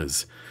funny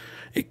because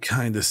it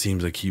kind of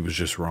seems like he was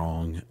just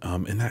wrong.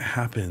 And that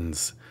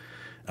happens.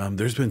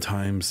 There's been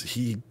times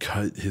he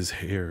cut his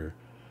hair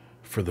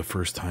for the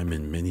first time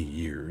in many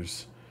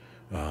years,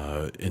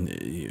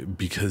 and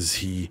because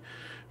he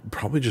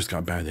probably just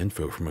got bad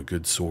info from a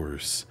good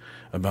source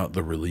about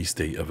the release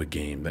date of a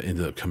game that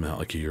ended up coming out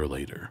like a year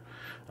later.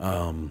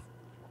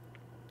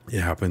 It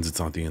happens. It's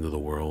not the end of the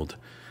world.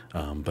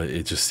 But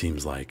it just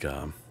seems like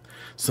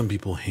some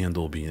people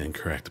handle being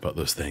incorrect about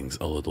those things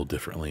a little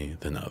differently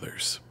than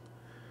others.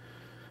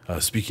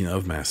 Speaking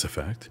of Mass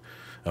Effect,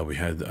 we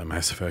had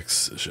Mass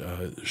Effect's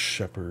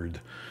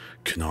Shepard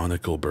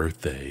canonical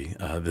birthday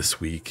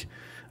this week.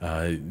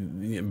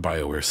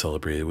 BioWare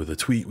celebrated with a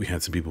tweet. We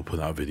had some people put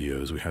out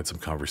videos. We had some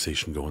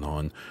conversation going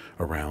on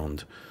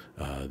around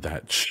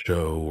that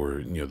show, or,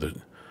 you know,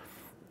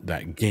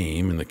 that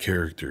game and the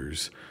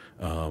characters.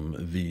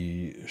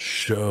 The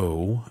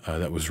show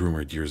that was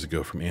rumored years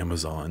ago from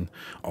Amazon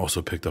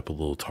also picked up a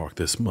little talk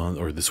this month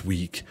or this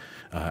week,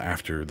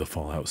 after the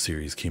Fallout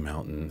series came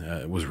out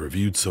and was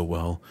reviewed so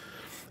well.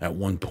 At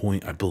one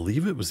point, I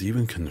believe it was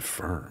even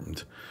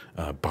confirmed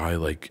by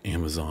like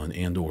Amazon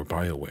and or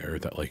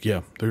BioWare that, like,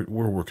 yeah,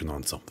 we're working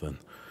on something.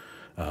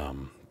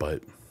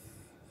 But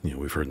you know,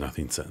 we've heard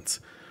nothing since.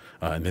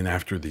 And then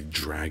after the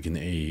Dragon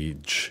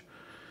Age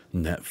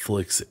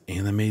Netflix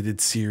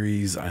animated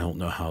series, I don't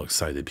know how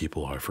excited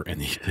people are for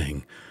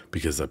anything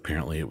because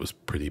apparently it was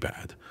pretty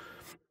bad.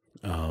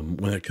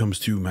 When it comes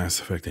to Mass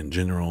Effect in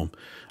general,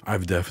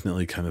 I've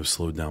definitely kind of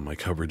slowed down my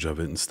coverage of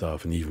it and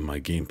stuff, and even my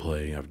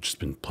gameplay. I've just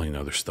been playing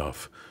other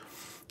stuff.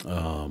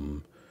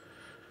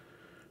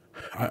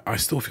 I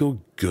still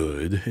feel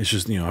good. It's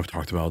just, you know, I've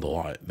talked about it a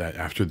lot that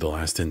after the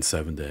last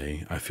N7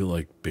 day, I feel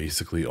like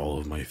basically all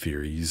of my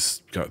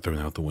theories got thrown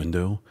out the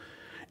window,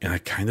 and I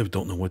kind of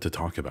don't know what to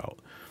talk about.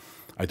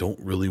 I don't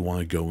really want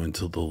to go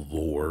into the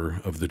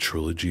lore of the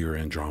trilogy or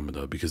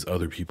Andromeda because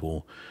other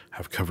people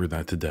have covered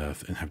that to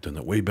death and have done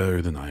it way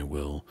better than I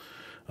will.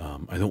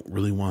 I don't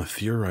really want to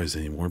theorize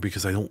anymore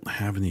because I don't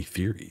have any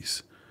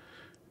theories.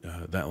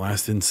 That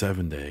last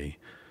N7 day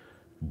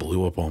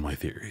blew up all my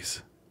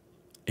theories.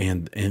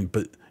 And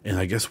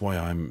I guess why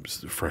I'm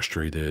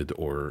frustrated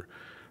or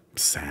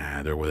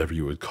sad or whatever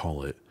you would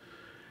call it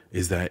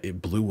is that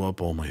it blew up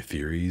all my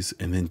theories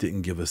and then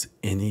didn't give us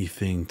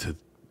anything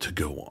to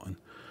go on.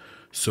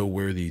 So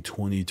where the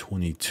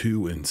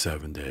 2022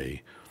 N7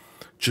 day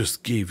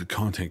just gave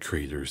content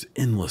creators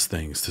endless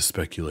things to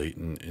speculate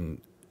and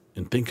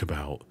think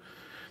about,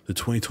 the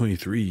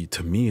 2023,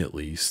 to me at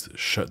least,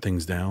 shut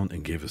things down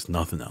and gave us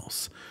nothing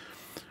else,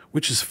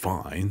 which is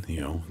fine.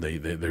 You know,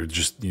 they're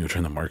just, you know,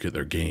 trying to market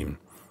their game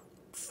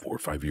 4 or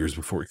 5 years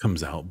before it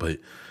comes out. But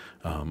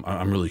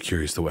I'm really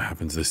curious to what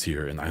happens this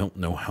year, and I don't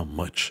know how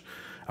much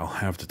I'll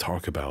have to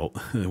talk about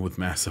with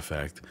Mass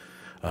Effect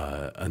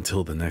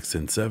until the next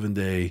N7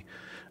 day,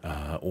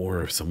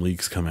 or if some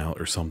leaks come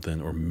out or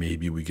something, or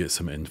maybe we get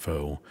some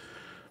info,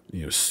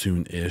 you know,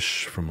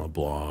 soon-ish from a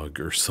blog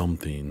or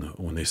something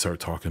when they start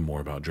talking more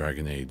about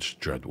Dragon Age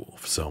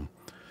Dreadwolf. So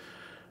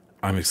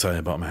I'm excited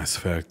about Mass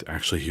Effect.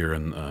 Actually, here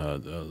in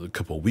a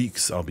couple of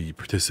weeks, I'll be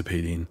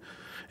participating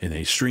in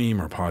a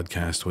stream or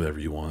podcast, whatever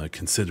you want to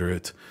consider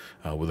it,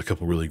 with a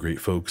couple really great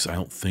folks. I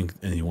don't think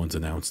anyone's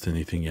announced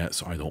anything yet,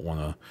 so I don't want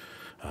to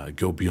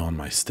go beyond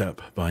my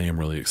step, but I am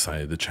really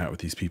excited to chat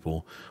with these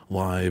people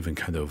live and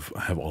kind of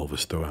have all of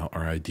us throw out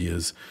our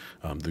ideas.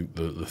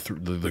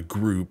 The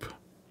group,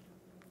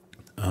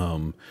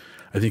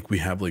 I think we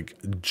have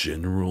like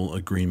general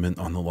agreement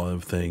on a lot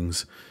of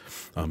things,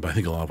 but I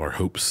think a lot of our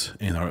hopes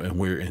and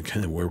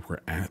kind of where we're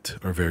at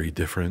are very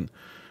different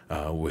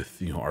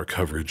with, you know, our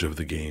coverage of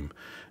the game,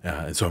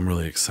 and so I'm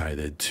really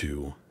excited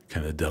to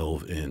kind of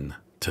delve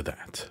into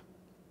that.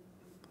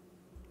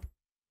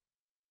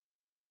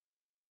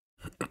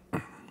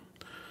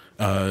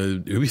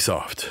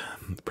 Ubisoft,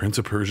 Prince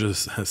of Persia: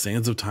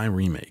 Sands of Time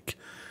remake.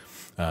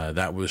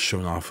 That was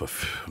shown off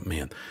of,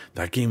 man,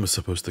 that game was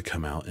supposed to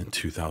come out in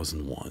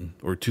 2001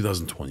 or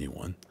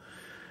 2021.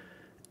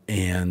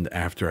 And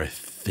after, I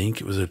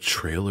think it was a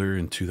trailer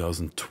in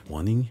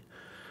 2020,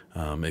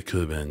 it could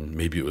have been,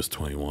 maybe it was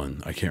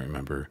 21. I can't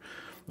remember.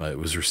 It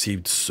was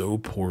received so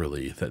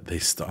poorly that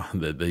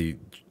they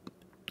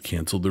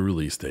canceled the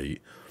release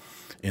date.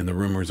 And the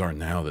rumors are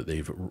now that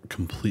they've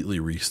completely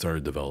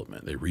restarted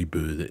development. They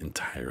rebooted it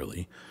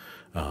entirely.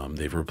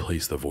 They've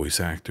replaced the voice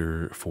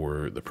actor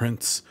for the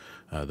prince,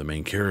 the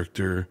main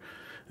character.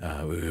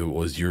 It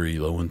was Yuri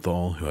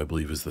Lowenthal, who I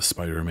believe is the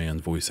Spider-Man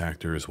voice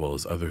actor, as well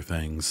as other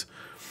things.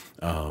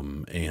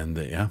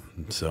 Yeah,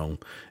 so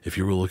if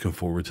you were looking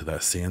forward to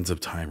that Sands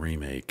of Time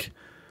remake,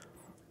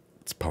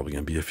 it's probably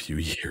going to be a few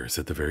years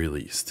at the very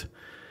least.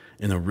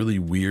 And a really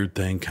weird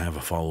thing, kind of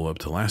a follow up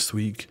to last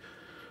week,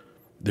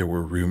 there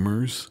were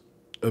rumors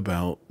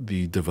about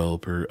the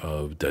developer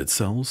of Dead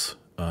Cells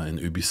and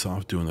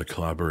Ubisoft doing a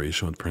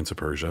collaboration with Prince of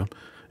Persia.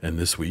 And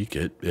this week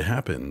it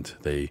happened.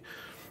 They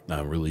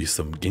released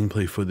some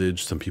gameplay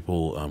footage. Some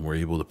people were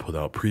able to put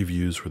out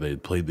previews where they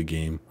had played the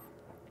game.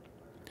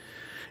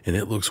 And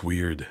it looks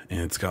weird.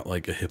 And it's got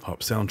like a hip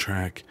hop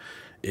soundtrack.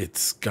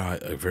 It's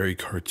got a very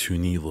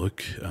cartoony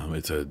look.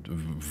 It's a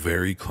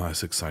very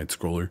classic side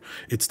scroller.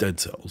 It's Dead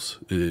Cells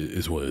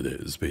is what it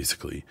is,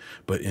 basically,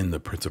 but in the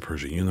Prince of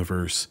Persia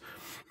universe.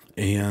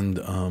 And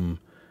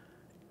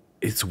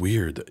it's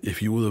weird.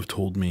 If you would have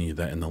told me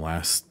that in the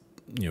last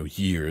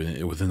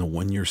year, within a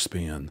 1 year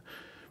span,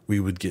 we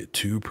would get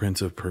 2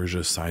 Prince of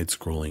Persia side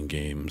scrolling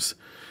games,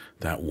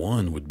 that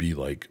one would be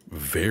like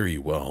very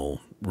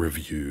well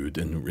reviewed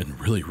and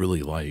really,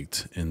 really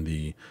liked in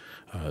the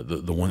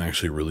one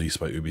actually released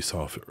by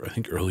Ubisoft, I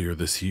think earlier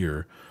this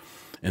year.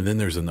 And then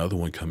there's another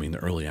one coming to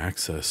early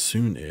access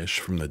soon-ish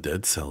from the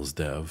Dead Cells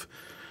dev.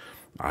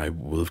 I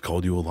would have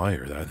called you a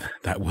liar.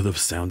 That would have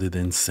sounded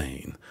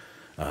insane.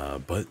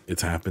 But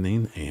it's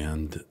happening,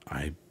 and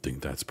I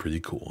think that's pretty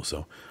cool.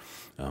 So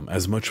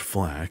as much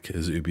flack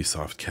as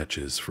Ubisoft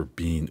catches for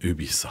being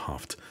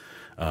Ubisoft,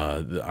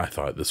 I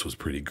thought this was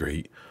pretty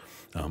great.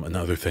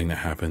 Another thing that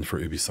happened for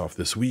Ubisoft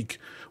this week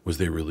was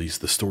they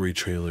released the story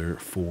trailer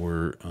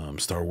for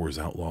Star Wars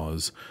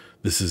Outlaws.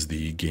 This is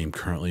the game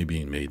currently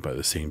being made by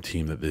the same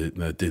team that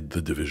did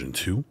The Division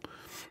 2.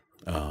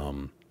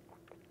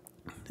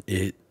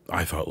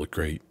 I thought looked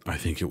great. I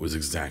think it was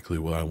exactly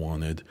what I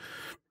wanted.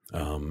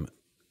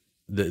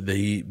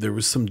 There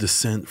was some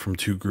dissent from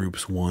 2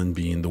 groups. One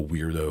being the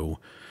weirdo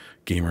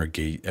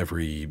Gamergate,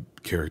 every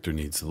character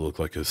needs to look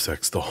like a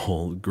sex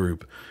doll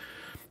group.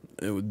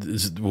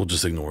 We'll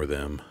just ignore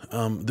them.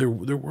 There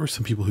were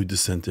some people who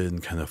dissented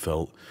and kind of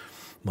felt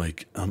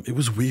like it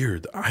was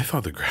weird. I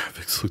thought the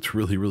graphics looked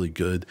really, really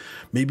good.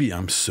 Maybe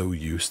I'm so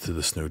used to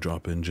the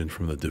Snowdrop engine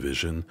from The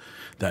Division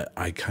that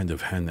I kind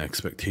of had an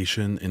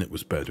expectation, and it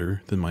was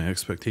better than my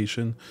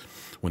expectation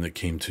when it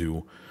came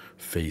to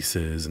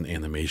faces and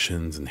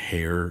animations and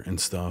hair and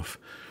stuff,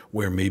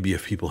 where maybe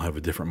if people have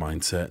a different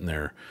mindset and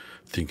they're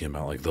thinking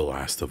about like The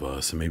Last of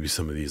Us and maybe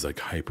some of these like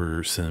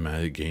hyper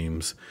cinematic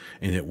games,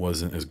 and it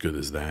wasn't as good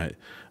as that.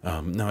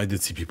 Now I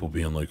did see people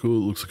being like, oh, it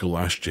looks like a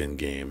last gen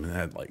game, and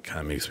that like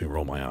kind of makes me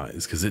roll my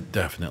eyes because it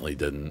definitely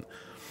didn't.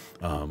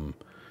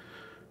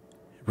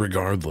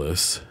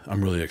 Regardless,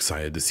 I'm really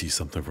excited to see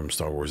something from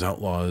Star Wars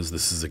Outlaws.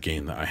 This is a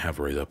game that I have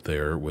right up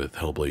there with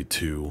Hellblade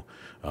 2,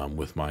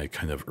 with my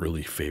kind of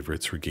early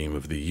favorites for game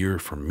of the year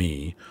for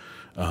me.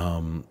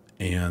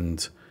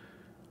 And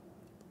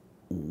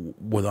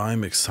what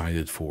I'm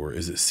excited for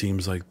is it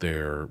seems like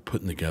they're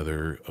putting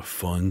together a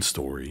fun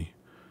story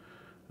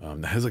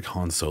that has like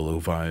Han Solo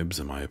vibes,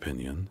 in my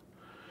opinion.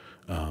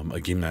 A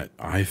game that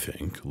I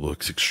think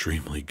looks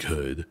extremely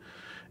good.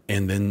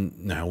 And then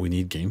now we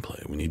need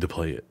gameplay. We need to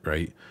play it,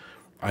 right?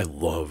 I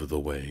love the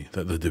way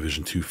that the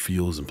Division 2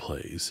 feels and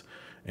plays.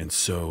 And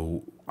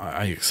so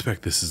I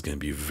expect this is going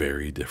to be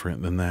very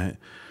different than that.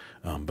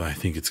 But I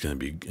think it's going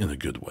to be in a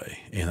good way.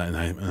 And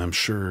I'm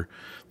sure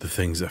the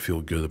things that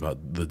feel good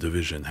about the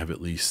Division have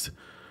at least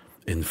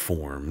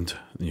informed,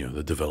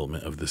 the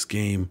development of this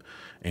game.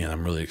 And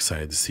I'm really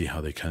excited to see how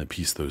they kind of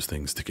piece those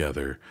things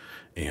together.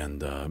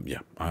 And yeah,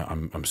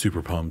 I'm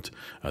super pumped.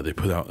 They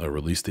put out a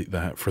release date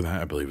for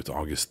that. I believe it's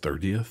August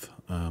 30th.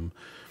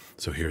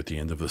 So here at the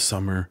end of the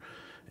summer,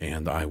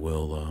 and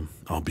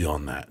I'll be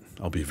on that.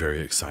 I'll be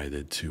very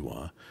excited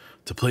to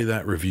play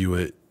that, review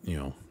it,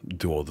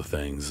 do all the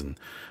things. And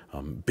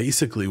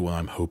basically what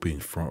I'm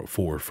hoping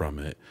for from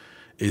it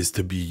is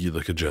to be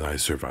like a Jedi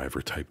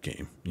Survivor type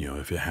game.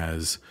 If it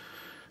has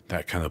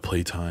that kind of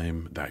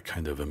playtime, that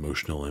kind of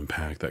emotional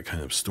impact, that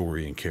kind of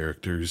story and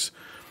characters.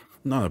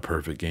 Not a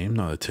perfect game,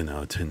 not a 10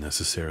 out of 10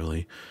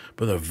 necessarily,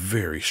 but a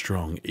very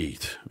strong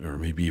 8 or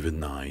maybe even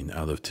 9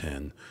 out of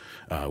 10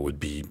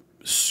 would be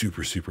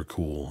super, super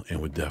cool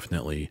and would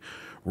definitely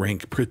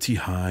rank pretty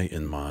high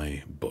in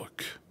my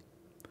book.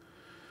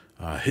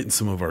 Hitting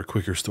some of our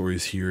quicker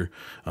stories here,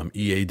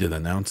 EA did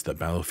announce that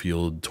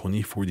Battlefield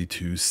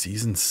 2042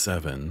 Season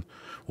 7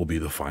 will be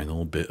the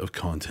final bit of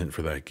content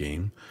for that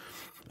game.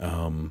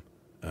 And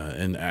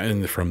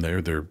from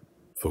there, they're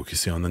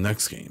focusing on the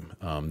next game.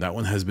 That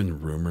one has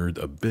been rumored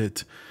a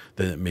bit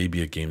that it may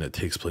be a game that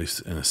takes place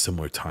in a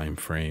similar time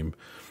frame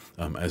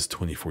as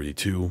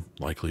 2042,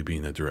 likely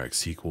being a direct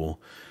sequel,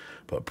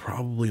 but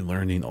probably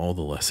learning all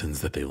the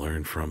lessons that they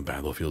learned from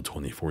Battlefield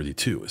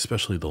 2042,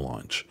 especially the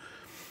launch,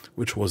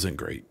 which wasn't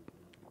great.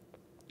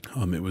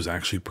 It was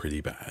actually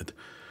pretty bad.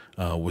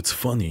 What's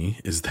funny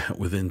is that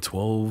within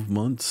 12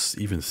 months,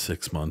 even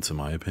 6 months, in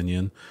my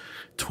opinion,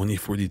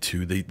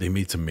 2042, they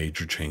made some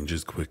major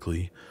changes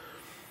quickly.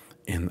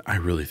 And I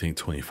really think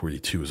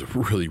 2042 is a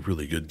really,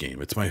 really good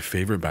game. It's my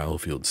favorite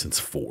Battlefield since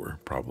 4,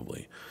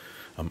 probably.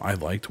 I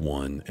liked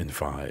 1 and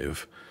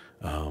 5,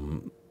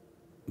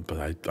 but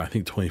I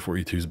think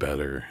 2042 is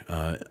better.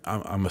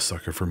 I'm a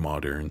sucker for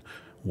modern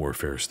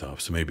warfare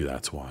stuff. So maybe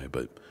that's why.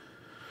 But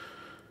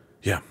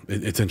yeah,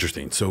 it's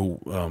interesting. So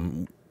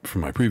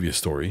from my previous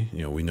story,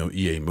 we know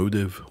EA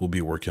Motive will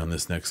be working on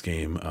this next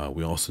game.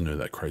 We also know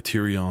that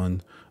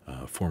Criterion,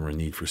 former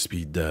Need for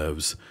Speed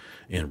devs,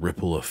 and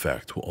Ripple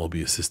Effect will all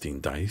be assisting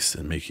DICE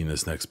in making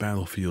this next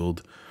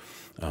Battlefield.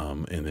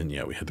 And then,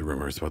 we had the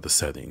rumors about the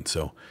setting.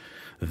 So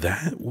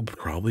that will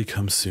probably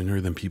come sooner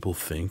than people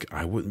think.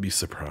 I wouldn't be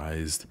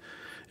surprised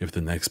if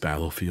the next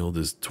Battlefield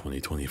is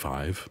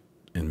 2025,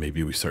 and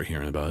maybe we start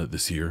hearing about it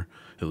this year,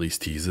 at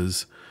least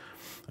teases.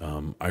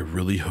 I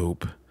really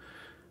hope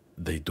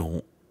they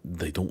don't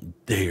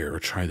dare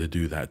try to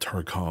do that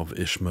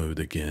Tarkov-ish mode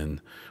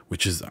again,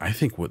 which is, I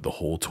think, what the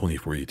whole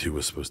 2042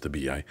 was supposed to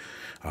be. I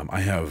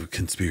have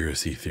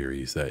conspiracy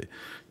theories that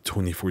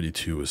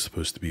 2042 was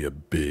supposed to be a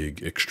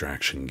big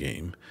extraction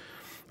game.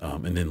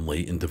 And then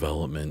late in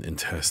development and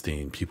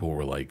testing, people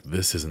were like,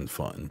 this isn't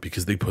fun,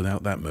 because they put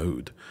out that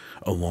mode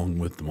along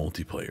with the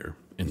multiplayer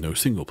and no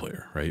single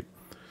player, right?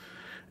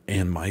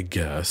 And my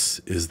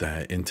guess is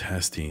that in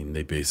testing,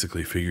 they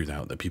basically figured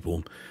out that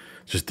people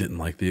just didn't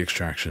like the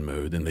extraction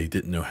mode and they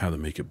didn't know how to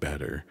make it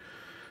better.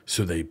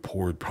 So they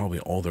poured probably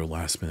all their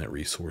last minute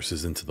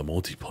resources into the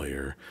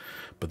multiplayer,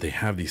 but they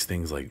have these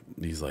things like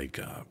these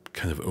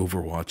kind of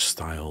Overwatch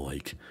style,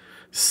 like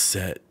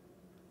set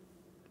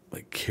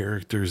like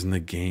characters in the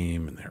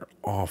game, and they're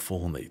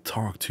awful and they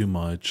talk too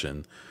much,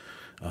 and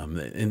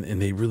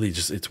they really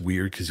just, it's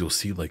weird because you'll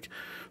see like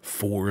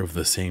 4 of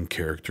the same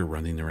character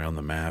running around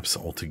the maps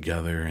all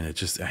together, and it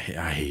just, I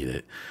hate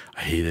it.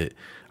 I hate it.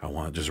 I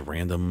want just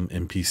random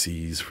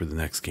NPCs for the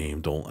next game.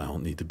 I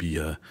don't need to be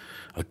a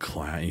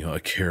class, a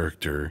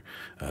character.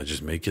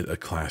 Just make it a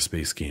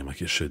class-based game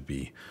like it should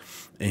be.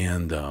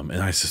 And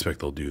I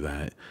suspect they'll do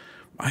that.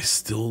 I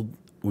still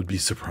would be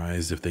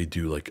surprised if they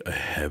do like a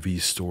heavy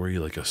story,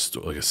 like a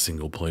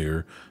single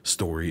player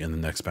story in the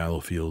next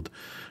Battlefield.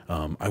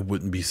 I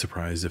wouldn't be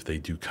surprised if they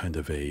do kind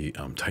of a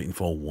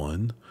Titanfall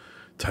 1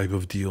 type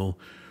of deal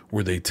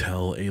where they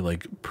tell a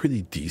like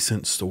pretty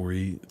decent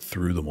story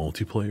through the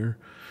multiplayer,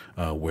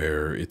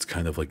 where it's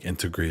kind of like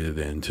integrated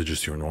into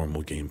just your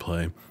normal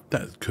gameplay.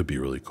 That could be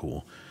really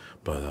cool.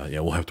 But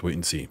we'll have to wait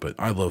and see. But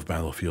I love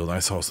Battlefield. I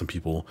saw some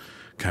people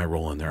kind of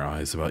rolling their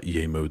eyes about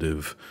EA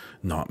Motive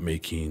not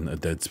making a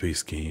Dead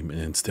Space game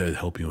and instead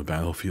helping with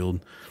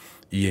Battlefield.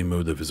 EA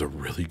Motive is a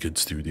really good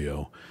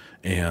studio,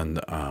 and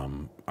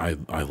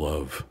I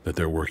love that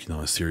they're working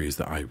on a series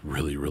that I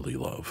really, really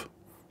love.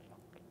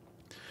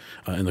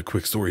 In the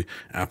quick story,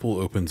 Apple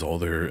opens all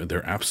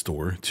their app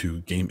store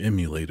to game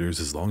emulators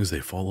as long as they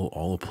follow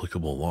all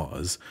applicable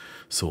laws.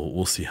 So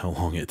we'll see how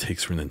long it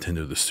takes for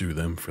Nintendo to sue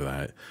them for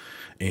that.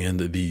 And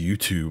the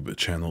YouTube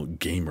channel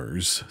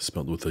GVMERS,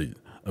 spelled with a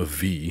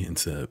V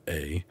instead of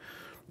A,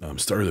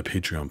 started a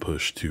Patreon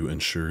push to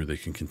ensure they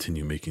can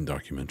continue making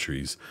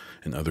documentaries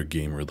and other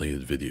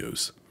game-related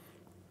videos.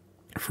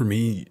 For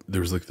me,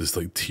 there's like this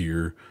like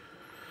tier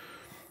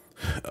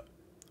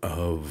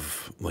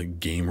of like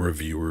game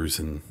reviewers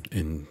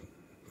and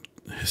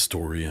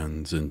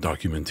historians and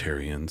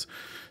documentarians.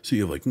 So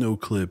you have like No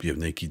Clip, you have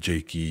Nakey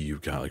Jakey,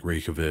 you've got like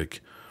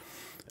Reykjavik,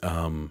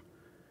 and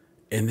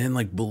then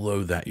like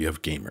below that you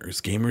have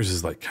gamers. Gamers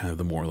is like kind of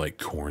the more like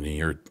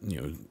corny or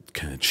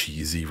kind of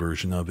cheesy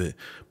version of it,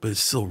 but it's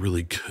still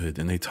really good.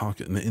 And they talk,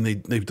 and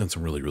they've done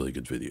some really, really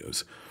good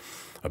videos.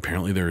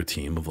 Apparently they're a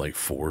team of like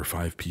 4 or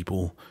 5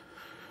 people,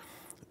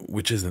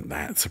 which isn't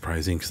that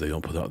surprising because they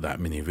don't put out that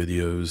many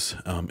videos.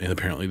 And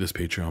apparently this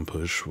Patreon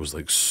push was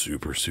like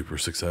super, super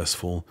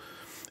successful,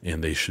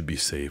 and they should be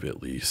safe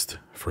at least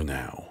for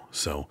now.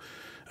 So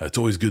it's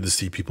always good to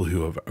see people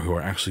who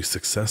are actually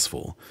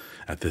successful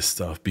at this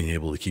stuff being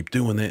able to keep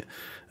doing it.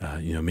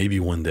 Maybe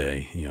one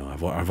day,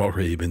 I've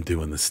already been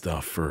doing this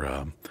stuff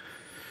for,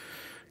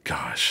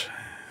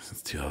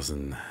 since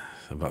 2000,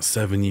 about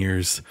 7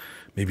 years.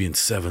 Maybe in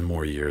 7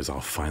 more years,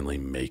 I'll finally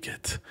make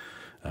it.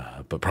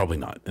 But probably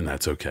not, and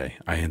that's okay.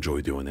 I enjoy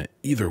doing it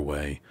either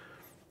way,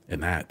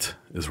 and that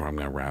is where I'm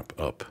going to wrap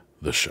up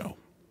the show.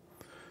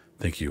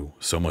 Thank you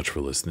so much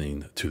for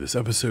listening to this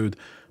episode.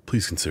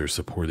 Please consider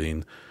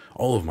supporting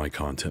all of my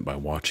content by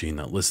watching,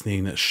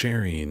 listening,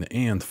 sharing,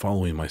 and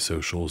following my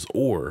socials,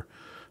 or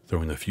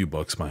throwing a few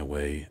bucks my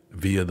way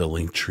via the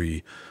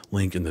Linktree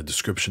link in the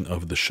description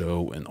of the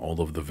show and all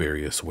of the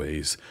various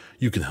ways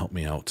you can help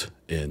me out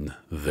in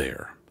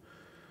there.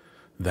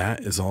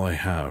 That is all I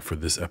have for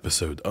this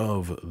episode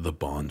of the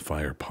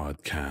Baunfire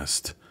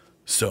podcast.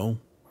 So,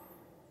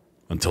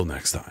 until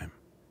next time.